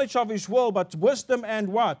the knowledge of His will, but wisdom and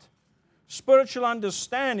what? Spiritual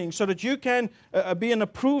understanding, so that you can be an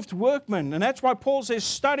approved workman. And that's why Paul says,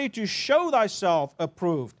 study to show thyself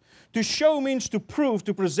approved. To show means to prove,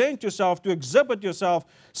 to present yourself, to exhibit yourself,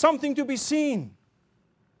 something to be seen.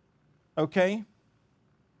 Okay?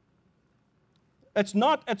 It's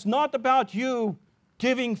not about you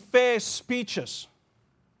giving fair speeches,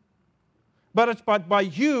 but it's by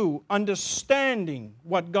you understanding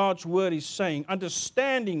what God's Word is saying,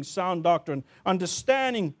 understanding sound doctrine,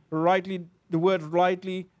 understanding the word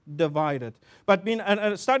rightly divided. But being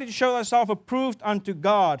a study to show thyself approved unto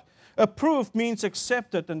God. Approved means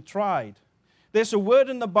accepted and tried. There's a word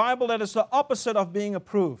in the Bible that is the opposite of being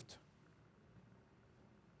approved.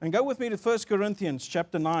 And go with me to 1 Corinthians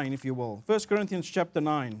chapter 9, if you will. 1 Corinthians chapter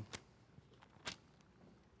 9.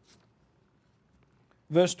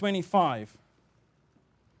 verse 25.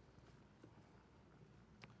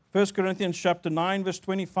 1 Corinthians chapter 9, verse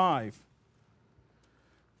 25.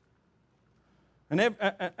 And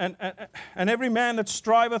every man that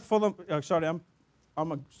striveth for the... Oh, sorry, I'm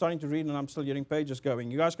starting to read and I'm still getting pages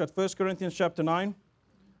going. You guys got 1 Corinthians chapter 9?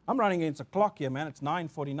 I'm running against a clock here, man. It's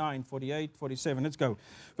 9:49, 48, 47. Let's go.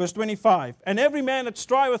 Verse 25. And every man that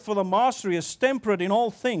striveth for the mastery is temperate in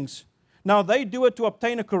all things. Now they do it to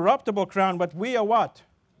obtain a corruptible crown, but we are what?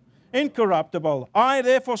 Incorruptible. I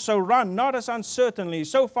therefore so run, not as uncertainly.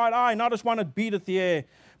 So fight I, not as one that beateth the air.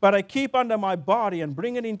 But I keep under my body and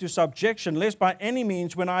bring it into subjection, lest by any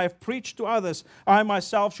means, when I have preached to others, I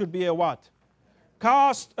myself should be a what?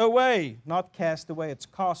 Cast away. Not cast away, it's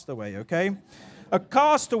cast away, okay? A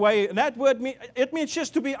castaway, that word, it means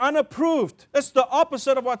just to be unapproved. It's the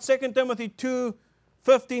opposite of what 2 Timothy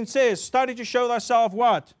 2:15 says. Study to show thyself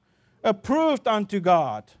what? Approved unto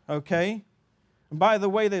God, okay? And by the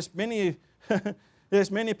way, there's many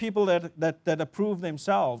people that approve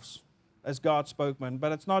themselves as God's spokesman,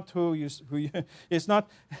 but it's not it's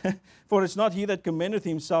not, for it's not he that commendeth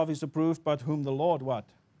himself is approved, but whom the Lord what?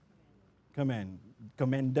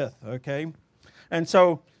 Commendeth, okay? And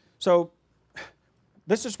so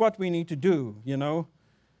this is what we need to do, you know.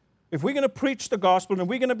 If we're going to preach the gospel and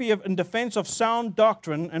we're going to be in defense of sound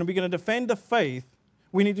doctrine and we're going to defend the faith,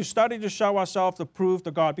 we need to study to show ourselves approved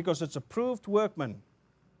to God, because it's approved workmen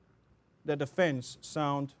that defends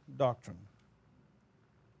sound doctrine.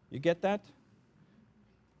 You get that?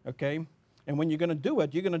 Okay? And when you're going to do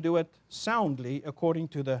it, you're going to do it soundly according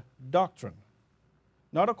to the doctrine.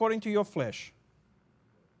 Not according to your flesh.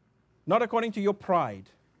 Not according to your pride.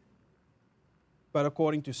 But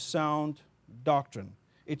according to sound doctrine.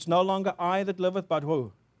 It's no longer I that liveth, but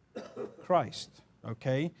who? Christ.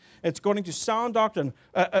 Okay? It's according to sound doctrine.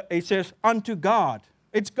 It says, unto God.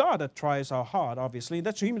 It's God that tries our heart, obviously.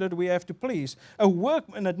 That's him that we have to please. A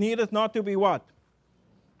workman that needeth not to be what?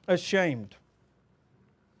 Ashamed.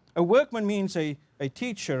 A workman means a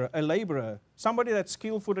teacher, a laborer, somebody that's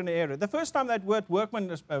skillful in the area. The first time that word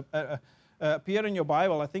workman appeared in your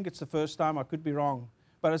Bible, I think it's the first time, I could be wrong,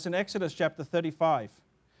 but it's in Exodus chapter 35,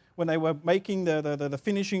 when they were making the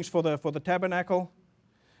finishings for the tabernacle.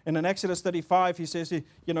 And in Exodus 35, he says,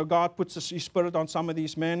 you know, God puts His Spirit on some of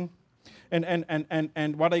these men.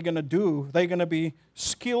 And what are they going to do? They're going to be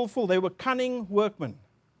skillful. They were cunning workmen.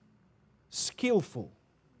 Skillful.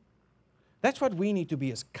 That's what we need to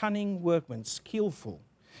be, as cunning workmen, skillful.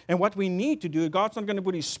 And what we need to do, God's not going to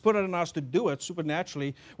put His Spirit in us to do it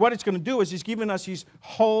supernaturally. What it's going to do is He's given us His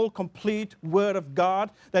whole, complete Word of God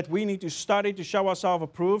that we need to study to show ourselves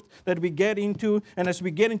approved, that we get into. And as we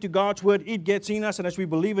get into God's Word, it gets in us. And as we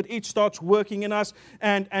believe it, it starts working in us.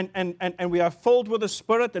 And we are filled with the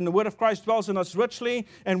Spirit, and the Word of Christ dwells in us richly.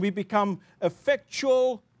 And we become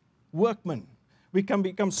effectual workmen. We can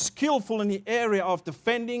become skillful in the area of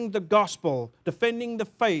defending the gospel, defending the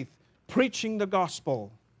faith, preaching the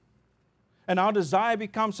gospel. And our desire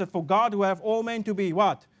becomes that for God to have all men to be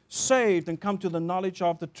what? Saved and come to the knowledge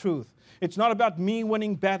of the truth. It's not about me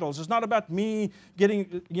winning battles. It's not about me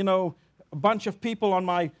getting, you know, a bunch of people on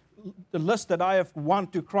the list that I have won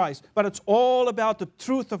to Christ. But it's all about the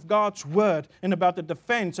truth of God's Word and about the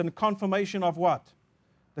defense and confirmation of what?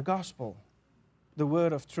 The gospel. The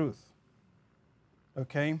Word of truth.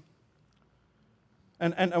 Okay?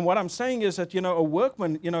 And what I'm saying is that, you know, a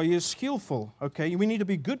workman, you know, he is skillful. Okay? We need to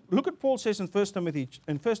be good. Look at Paul says in 1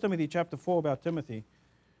 Timothy chapter 4 about Timothy.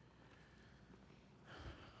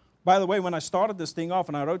 By the way, when I started this thing off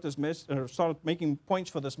and I wrote this started making points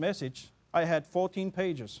for this message, I had 14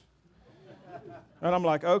 pages. And I'm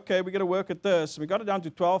like, okay, we got to work at this. We got it down to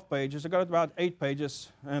 12 pages. I got it about 8 pages.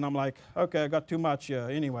 And I'm like, okay, I got too much here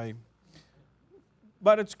anyway.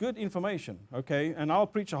 But it's good information, okay? And I'll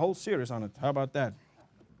preach a whole series on it. How about that?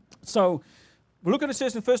 So, look at it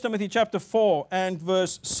says in 1 Timothy chapter 4 and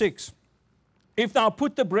verse 6. If thou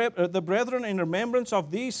put the brethren in remembrance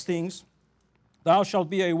of these things, thou shalt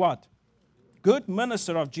be a what? Good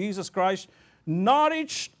minister of Jesus Christ,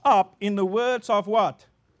 nourished up in the words of what?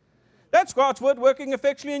 That's God's word working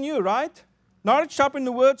effectually in you, right? Nourished up in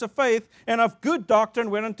the words of faith and of good doctrine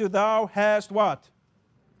whereunto thou hast what?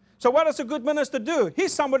 So what does a good minister do?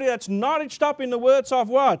 He's somebody that's nourished up in the words of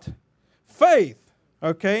what? Faith.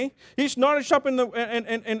 Okay? He's nourished up in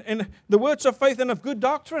the words of faith and of good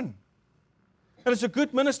doctrine. And it's a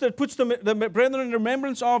good minister that puts the brethren in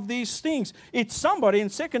remembrance of these things. It's somebody in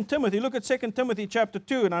 2 Timothy. Look at 2 Timothy chapter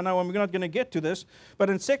 2. And I know I'm not going to get to this. But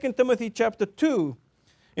in 2 Timothy chapter 2,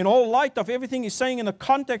 in all light of everything he's saying in the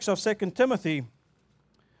context of 2 Timothy,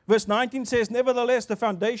 verse 19 says, nevertheless, the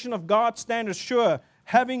foundation of God standeth sure,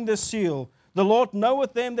 having this seal. The Lord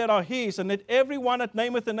knoweth them that are his, and let every one that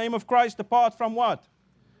nameth the name of Christ depart from what?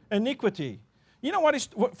 Iniquity. You know what is,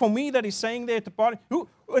 for me, that is saying there, depart. Who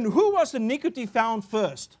was iniquity found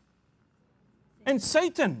first? And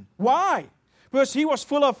Satan. Why? Because he was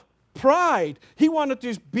full of pride. He wanted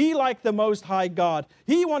to be like the Most High God.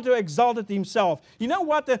 He wanted to exalt it himself. You know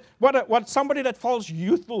what somebody that follows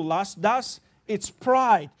youthful lust does? It's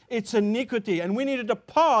pride. It's iniquity. And we need to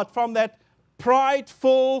depart from that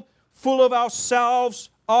prideful, full of ourselves,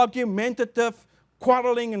 argumentative,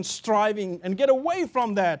 quarreling and striving, and get away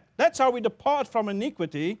from that. That's how we depart from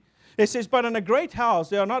iniquity. It says, but in a great house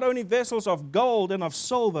there are not only vessels of gold and of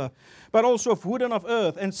silver, but also of wood and of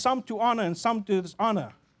earth, and some to honor and some to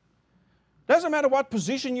dishonor. Doesn't matter what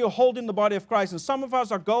position you hold in the body of Christ. And some of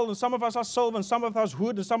us are gold, and some of us are silver, and some of us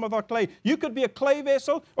wood, and some of us are clay. You could be a clay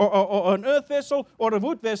vessel, or an earth vessel, or a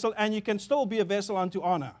wood vessel, and you can still be a vessel unto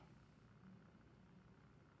honor.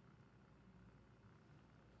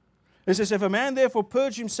 It says, if a man therefore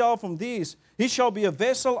purge himself from these, he shall be a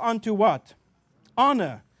vessel unto what?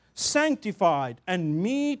 Honor, sanctified, and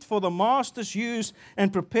meet for the master's use,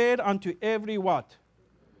 and prepared unto every what?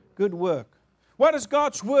 Good work. What is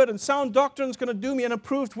God's word and sound doctrine is going to do me? An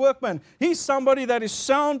approved workman. He's somebody that is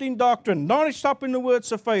sound in doctrine, nourished up in the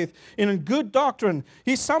words of faith, in a good doctrine.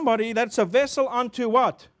 He's somebody that's a vessel unto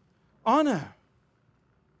what? Honor.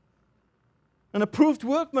 An approved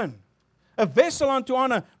workman. A vessel unto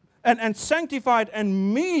honor, and sanctified,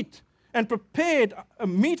 and meet, and prepared,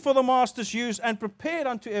 meet for the master's use, and prepared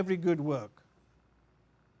unto every good work.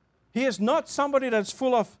 He is not somebody that's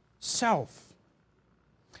full of self.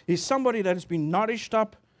 He's somebody that has been nourished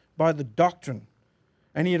up by the doctrine.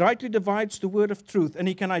 And he rightly divides the word of truth. And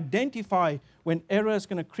he can identify when error is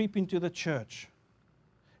going to creep into the church.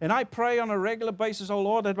 And I pray on a regular basis, oh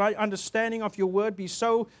Lord, that my understanding of your word be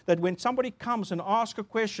so that when somebody comes and asks a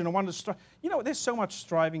question and wants to there's so much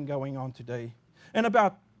striving going on today. And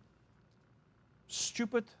about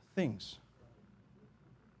stupid things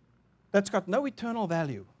that's got no eternal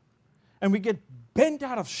value. And we get bent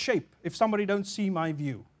out of shape if somebody don't see my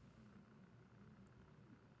view.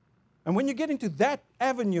 And when you get into that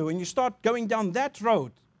avenue and you start going down that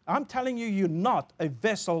road, I'm telling you, you're not a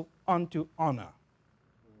vessel unto honor.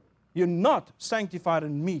 You're not sanctified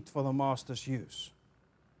and meet for the master's use.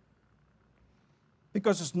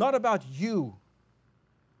 Because it's not about you.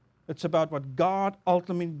 It's about what God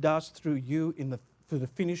ultimately does through you through the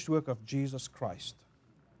finished work of Jesus Christ.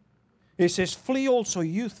 He says, flee also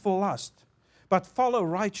youthful lust, but follow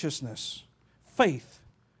righteousness, faith,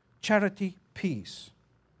 charity, peace.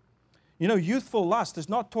 You know, youthful lust is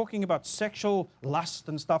not talking about sexual lust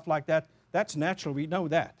and stuff like that. That's natural, we know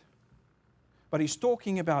that. But he's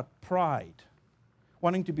talking about pride,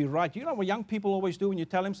 wanting to be right. You know what young people always do when you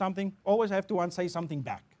tell them something? Always have to say something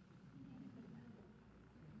back.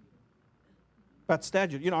 That's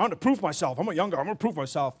statute. I want to prove myself. I'm going to prove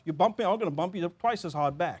myself. You bump me, I'm going to bump you twice as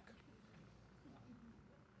hard back.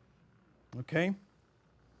 Okay?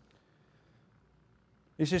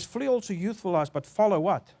 He says, flee also youthful lust, but follow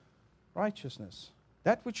what? Righteousness.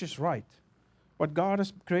 That which is right. What God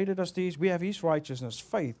has created us these, we have His righteousness,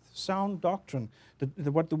 faith, sound doctrine,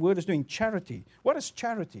 what the Word is doing, charity. What is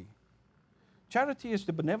charity? Charity is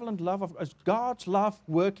the benevolent love of God's love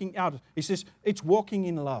working out. He says it's walking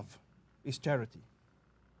in love is charity.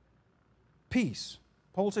 Peace.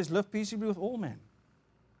 Paul says live peaceably with all men.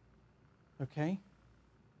 Okay?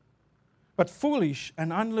 But foolish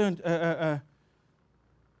and unlearned,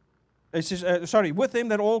 it says, with them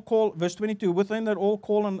that all call, verse 22, with them that all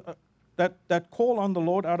call on, that call on the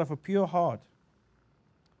Lord out of a pure heart.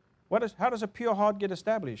 How does a pure heart get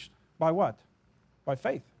established? By what? By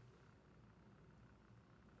faith.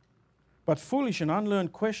 But foolish and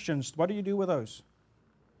unlearned questions, what do you do with those?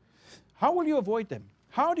 How will you avoid them?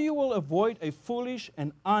 How do you will avoid a foolish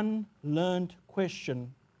and unlearned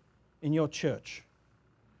question in your church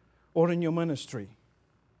or in your ministry?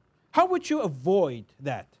 How would you avoid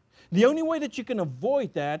that? The only way that you can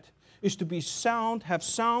avoid that is to be sound, have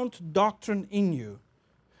sound doctrine in you,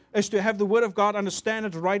 is to have the Word of God, understand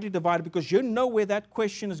it, rightly divided, because you know where that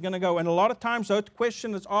question is going to go. And a lot of times that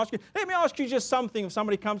question is asking, let me ask you just something. If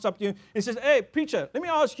somebody comes up to you and says, hey, preacher, let me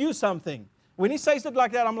ask you something. When he says it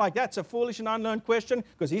like that, I'm like, that's a foolish and unlearned question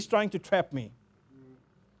because he's trying to trap me.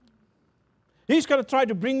 He's going to try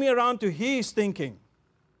to bring me around to his thinking.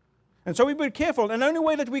 And so we be careful. And the only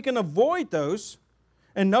way that we can avoid those,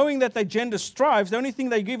 and knowing that they gender strife, the only thing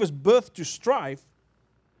they give is birth to strife,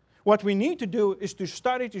 what we need to do is to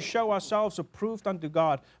study to show ourselves approved unto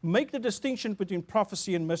God. Make the distinction between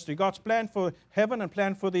prophecy and mystery. God's plan for heaven and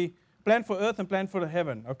plan for the Plan for earth and plan for the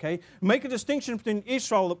heaven, okay? Make a distinction between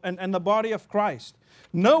Israel and the body of Christ.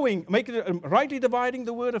 Knowing, rightly dividing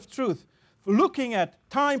the word of truth. Looking at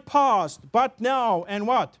time past, but now, and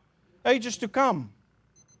what? Ages to come.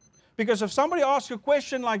 Because if somebody asks a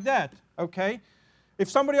question like that, okay? If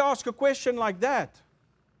somebody asks a question like that,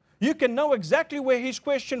 you can know exactly where his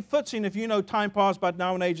question fits in if you know time past, but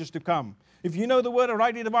now, and ages to come. If you know the word of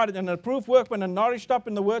rightly divided and an approved workman and nourished up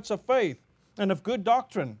in the words of faith and of good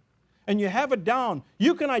doctrine, and you have it down,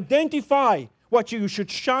 you can identify what you should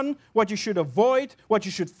shun, what you should avoid, what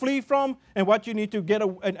you should flee from, and what you need to get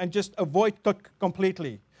and just avoid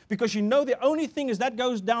completely. Because you know the only thing is that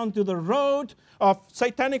goes down to the road of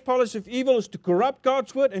satanic policy of evil is to corrupt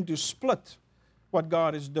God's word and to split what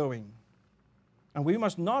God is doing. And we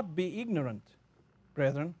must not be ignorant,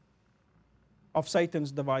 brethren, of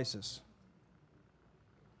Satan's devices.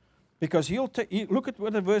 Because look at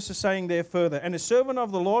what the verse is saying there further. And the servant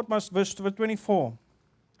of the Lord must, verse 24.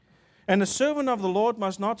 And the servant of the Lord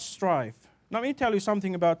must not strive. Now, let me tell you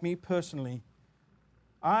something about me personally.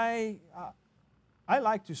 I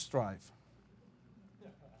like to strive.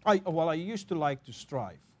 I used to like to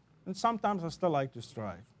strive. And sometimes I still like to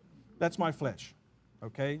strive. That's my flesh.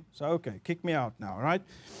 Okay? So, okay, kick me out now, all right?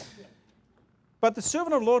 But the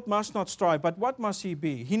servant of the Lord must not strive. But what must he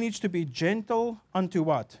be? He needs to be gentle unto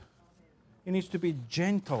what? He needs to be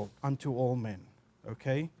gentle unto all men.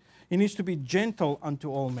 Okay? He needs to be gentle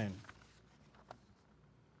unto all men.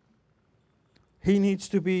 He needs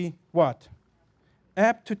to be what?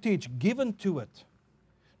 Apt to teach, given to it.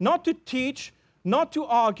 Not to teach, not to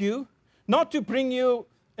argue, not to bring you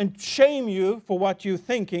and shame you for what you're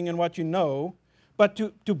thinking and what you know, but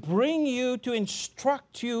to bring you, to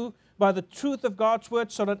instruct you by the truth of God's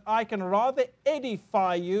word so that I can rather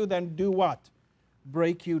edify you than do what?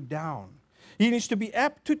 Break you down. He needs to be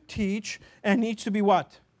apt to teach and needs to be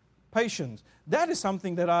what? Patient. That is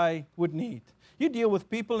something that I would need. You deal with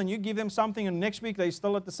people and you give them something and next week they're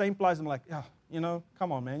still at the same place. I'm like,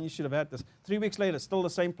 come on, man, you should have had this. 3 weeks later, still the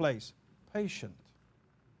same place. Patient.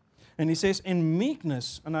 And he says, in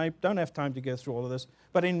meekness, and I don't have time to go through all of this,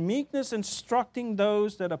 but in meekness instructing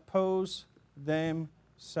those that oppose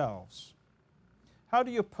themselves. How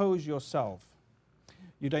do you oppose yourself?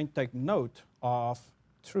 You don't take note of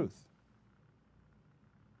truth.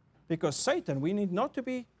 Because Satan, we need not to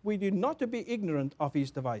be ignorant of his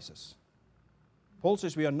devices. Paul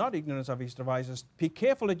says we are not ignorant of his devices. Be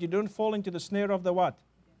careful that you don't fall into the snare of the what?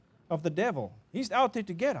 Of the devil. He's out there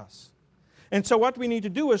to get us. And so what we need to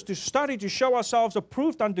do is to study to show ourselves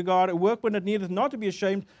approved unto God, a workman that needeth not to be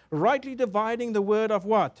ashamed, rightly dividing the word of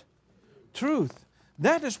what? Truth.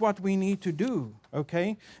 That is what we need to do,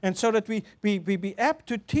 okay? And so that we be apt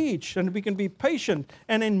to teach and we can be patient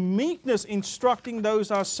and in meekness instructing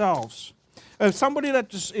those ourselves. Somebody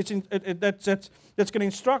that's going to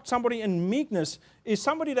instruct somebody in meekness is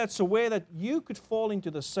somebody that's aware that you could fall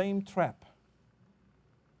into the same trap.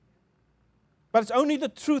 But it's only the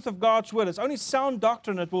truth of God's word. It's only sound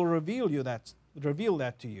doctrine that will reveal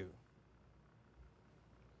that to you.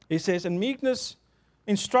 He says, in meekness,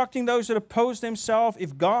 instructing those that oppose themselves,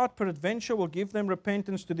 if God peradventure will give them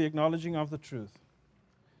repentance to the acknowledging of the truth.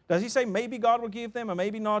 Does he say maybe God will give them or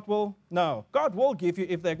maybe not will? No. God will give you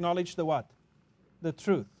if they acknowledge the what? The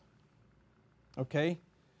truth. Okay?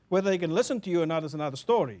 Whether they can listen to you or not is another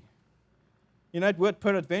story. You know that word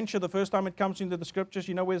peradventure, the first time it comes into the scriptures,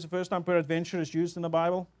 you know where's the first time peradventure is used in the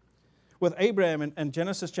Bible? With Abraham in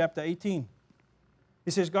Genesis chapter 18.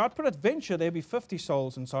 He says, God, peradventure there be 50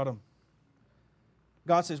 souls in Sodom.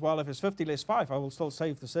 God says, well, if it's 50 less 5, I will still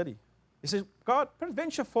save the city. He says, God,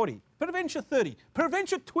 peradventure 40, peradventure 30,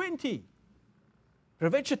 peradventure 20,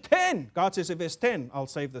 peradventure 10. God says, if there's 10, I'll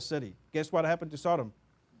save the city. Guess what happened to Sodom?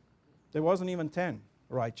 There wasn't even 10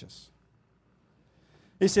 righteous.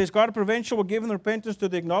 He says, God, peradventure will give them repentance to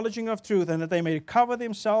the acknowledging of truth, and that they may recover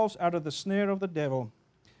themselves out of the snare of the devil.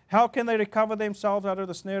 How can they recover themselves out of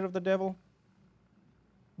the snare of the devil?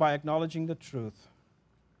 By acknowledging the truth.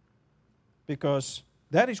 Because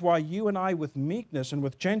that is why you and I, with meekness and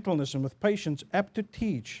with gentleness and with patience, apt to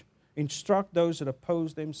teach, instruct those that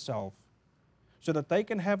oppose themselves, so that they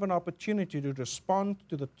can have an opportunity to respond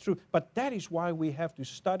to the truth. But that is why we have to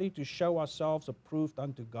study to show ourselves approved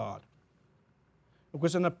unto God.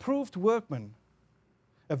 Because an approved workman,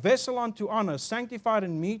 a vessel unto honor, sanctified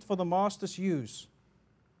and meet for the master's use,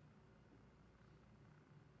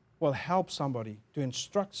 will help somebody, to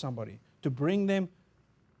instruct somebody, to bring them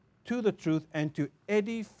to the truth and to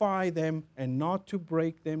edify them and not to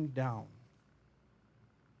break them down.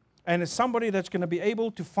 And it's somebody that's going to be able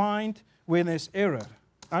to find when there's error.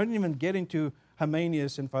 I didn't even get into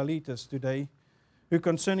Hymenaeus and Philetus today. who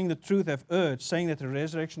concerning the truth have erred, saying that the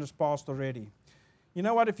resurrection is past already. You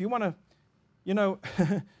know what? If you want to,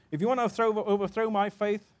 if you want to overthrow my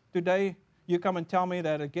faith today, you come and tell me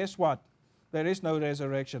that, guess what? There is no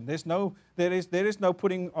resurrection. There is no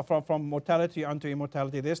putting from mortality unto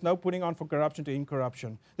immortality. There's no putting on from corruption to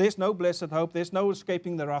incorruption. There's no blessed hope. There's no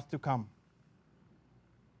escaping the wrath to come.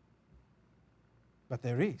 But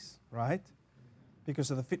there is, right?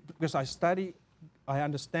 Because I study, I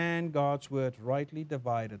understand God's word rightly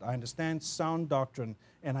divided. I understand sound doctrine,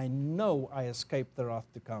 and I know I escape the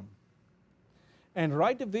wrath to come. And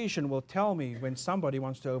right division will tell me when somebody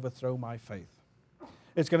wants to overthrow my faith.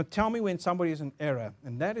 It's going to tell me when somebody is in error,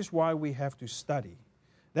 and that is why we have to study.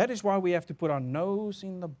 That is why we have to put our nose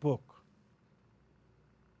in the book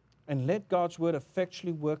and let God's word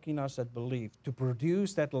effectually work in us that believe, to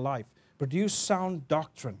produce that life, produce sound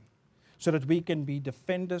doctrine, so that we can be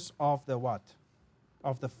defenders of the what?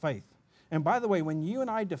 Of the faith. And by the way, when you and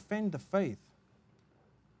I defend the faith,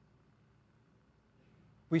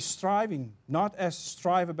 we're striving, not as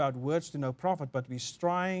strive about words to no profit, but we're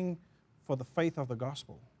striving for the faith of the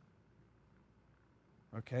gospel.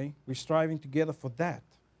 Okay? We're striving together for that,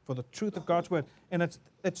 for the truth of God's word. And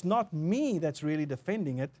it's not me that's really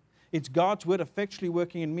defending it. It's God's word effectually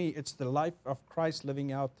working in me. It's the life of Christ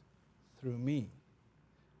living out through me.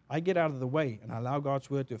 I get out of the way and allow God's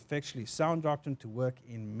word to effectually, sound doctrine to work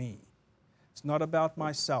in me. It's not about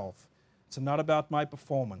myself. It's not about my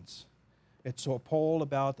performance. It's all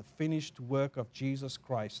about the finished work of Jesus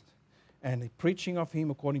Christ and the preaching of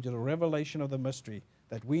Him according to the revelation of the mystery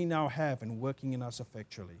that we now have and working in us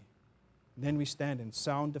effectually. And then we stand in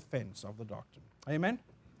sound defense of the doctrine. Amen?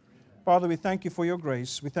 Father, we thank you for your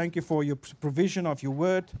grace. We thank you for your provision of your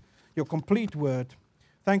word, your complete word.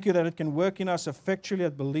 Thank you that it can work in us effectually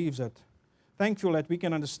that believes it. Thank you that we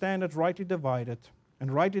can understand it, rightly divide it,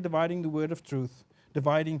 and rightly dividing the word of truth,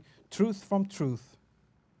 dividing truth from truth,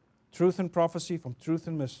 truth and prophecy from truth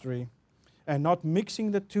and mystery, and not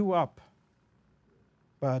mixing the two up,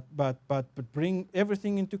 but bring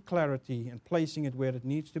everything into clarity and placing it where it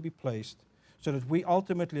needs to be placed, so that we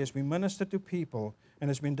ultimately, as we minister to people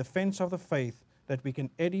and as we in defense of the faith, that we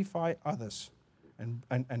can edify others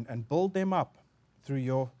and build them up through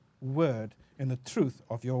your word and the truth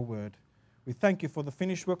of your word. We thank you for the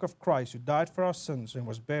finished work of Christ, who died for our sins and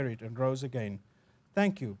was buried and rose again.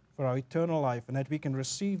 Thank you for our eternal life, and that we can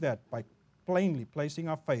receive that by plainly placing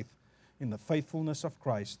our faith in the faithfulness of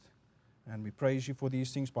Christ. And we praise you for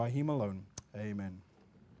these things by Him alone. Amen.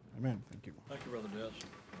 Amen. Thank you. Thank you, Brother Des.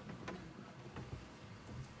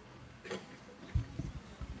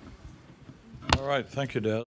 All right. Thank you, Des.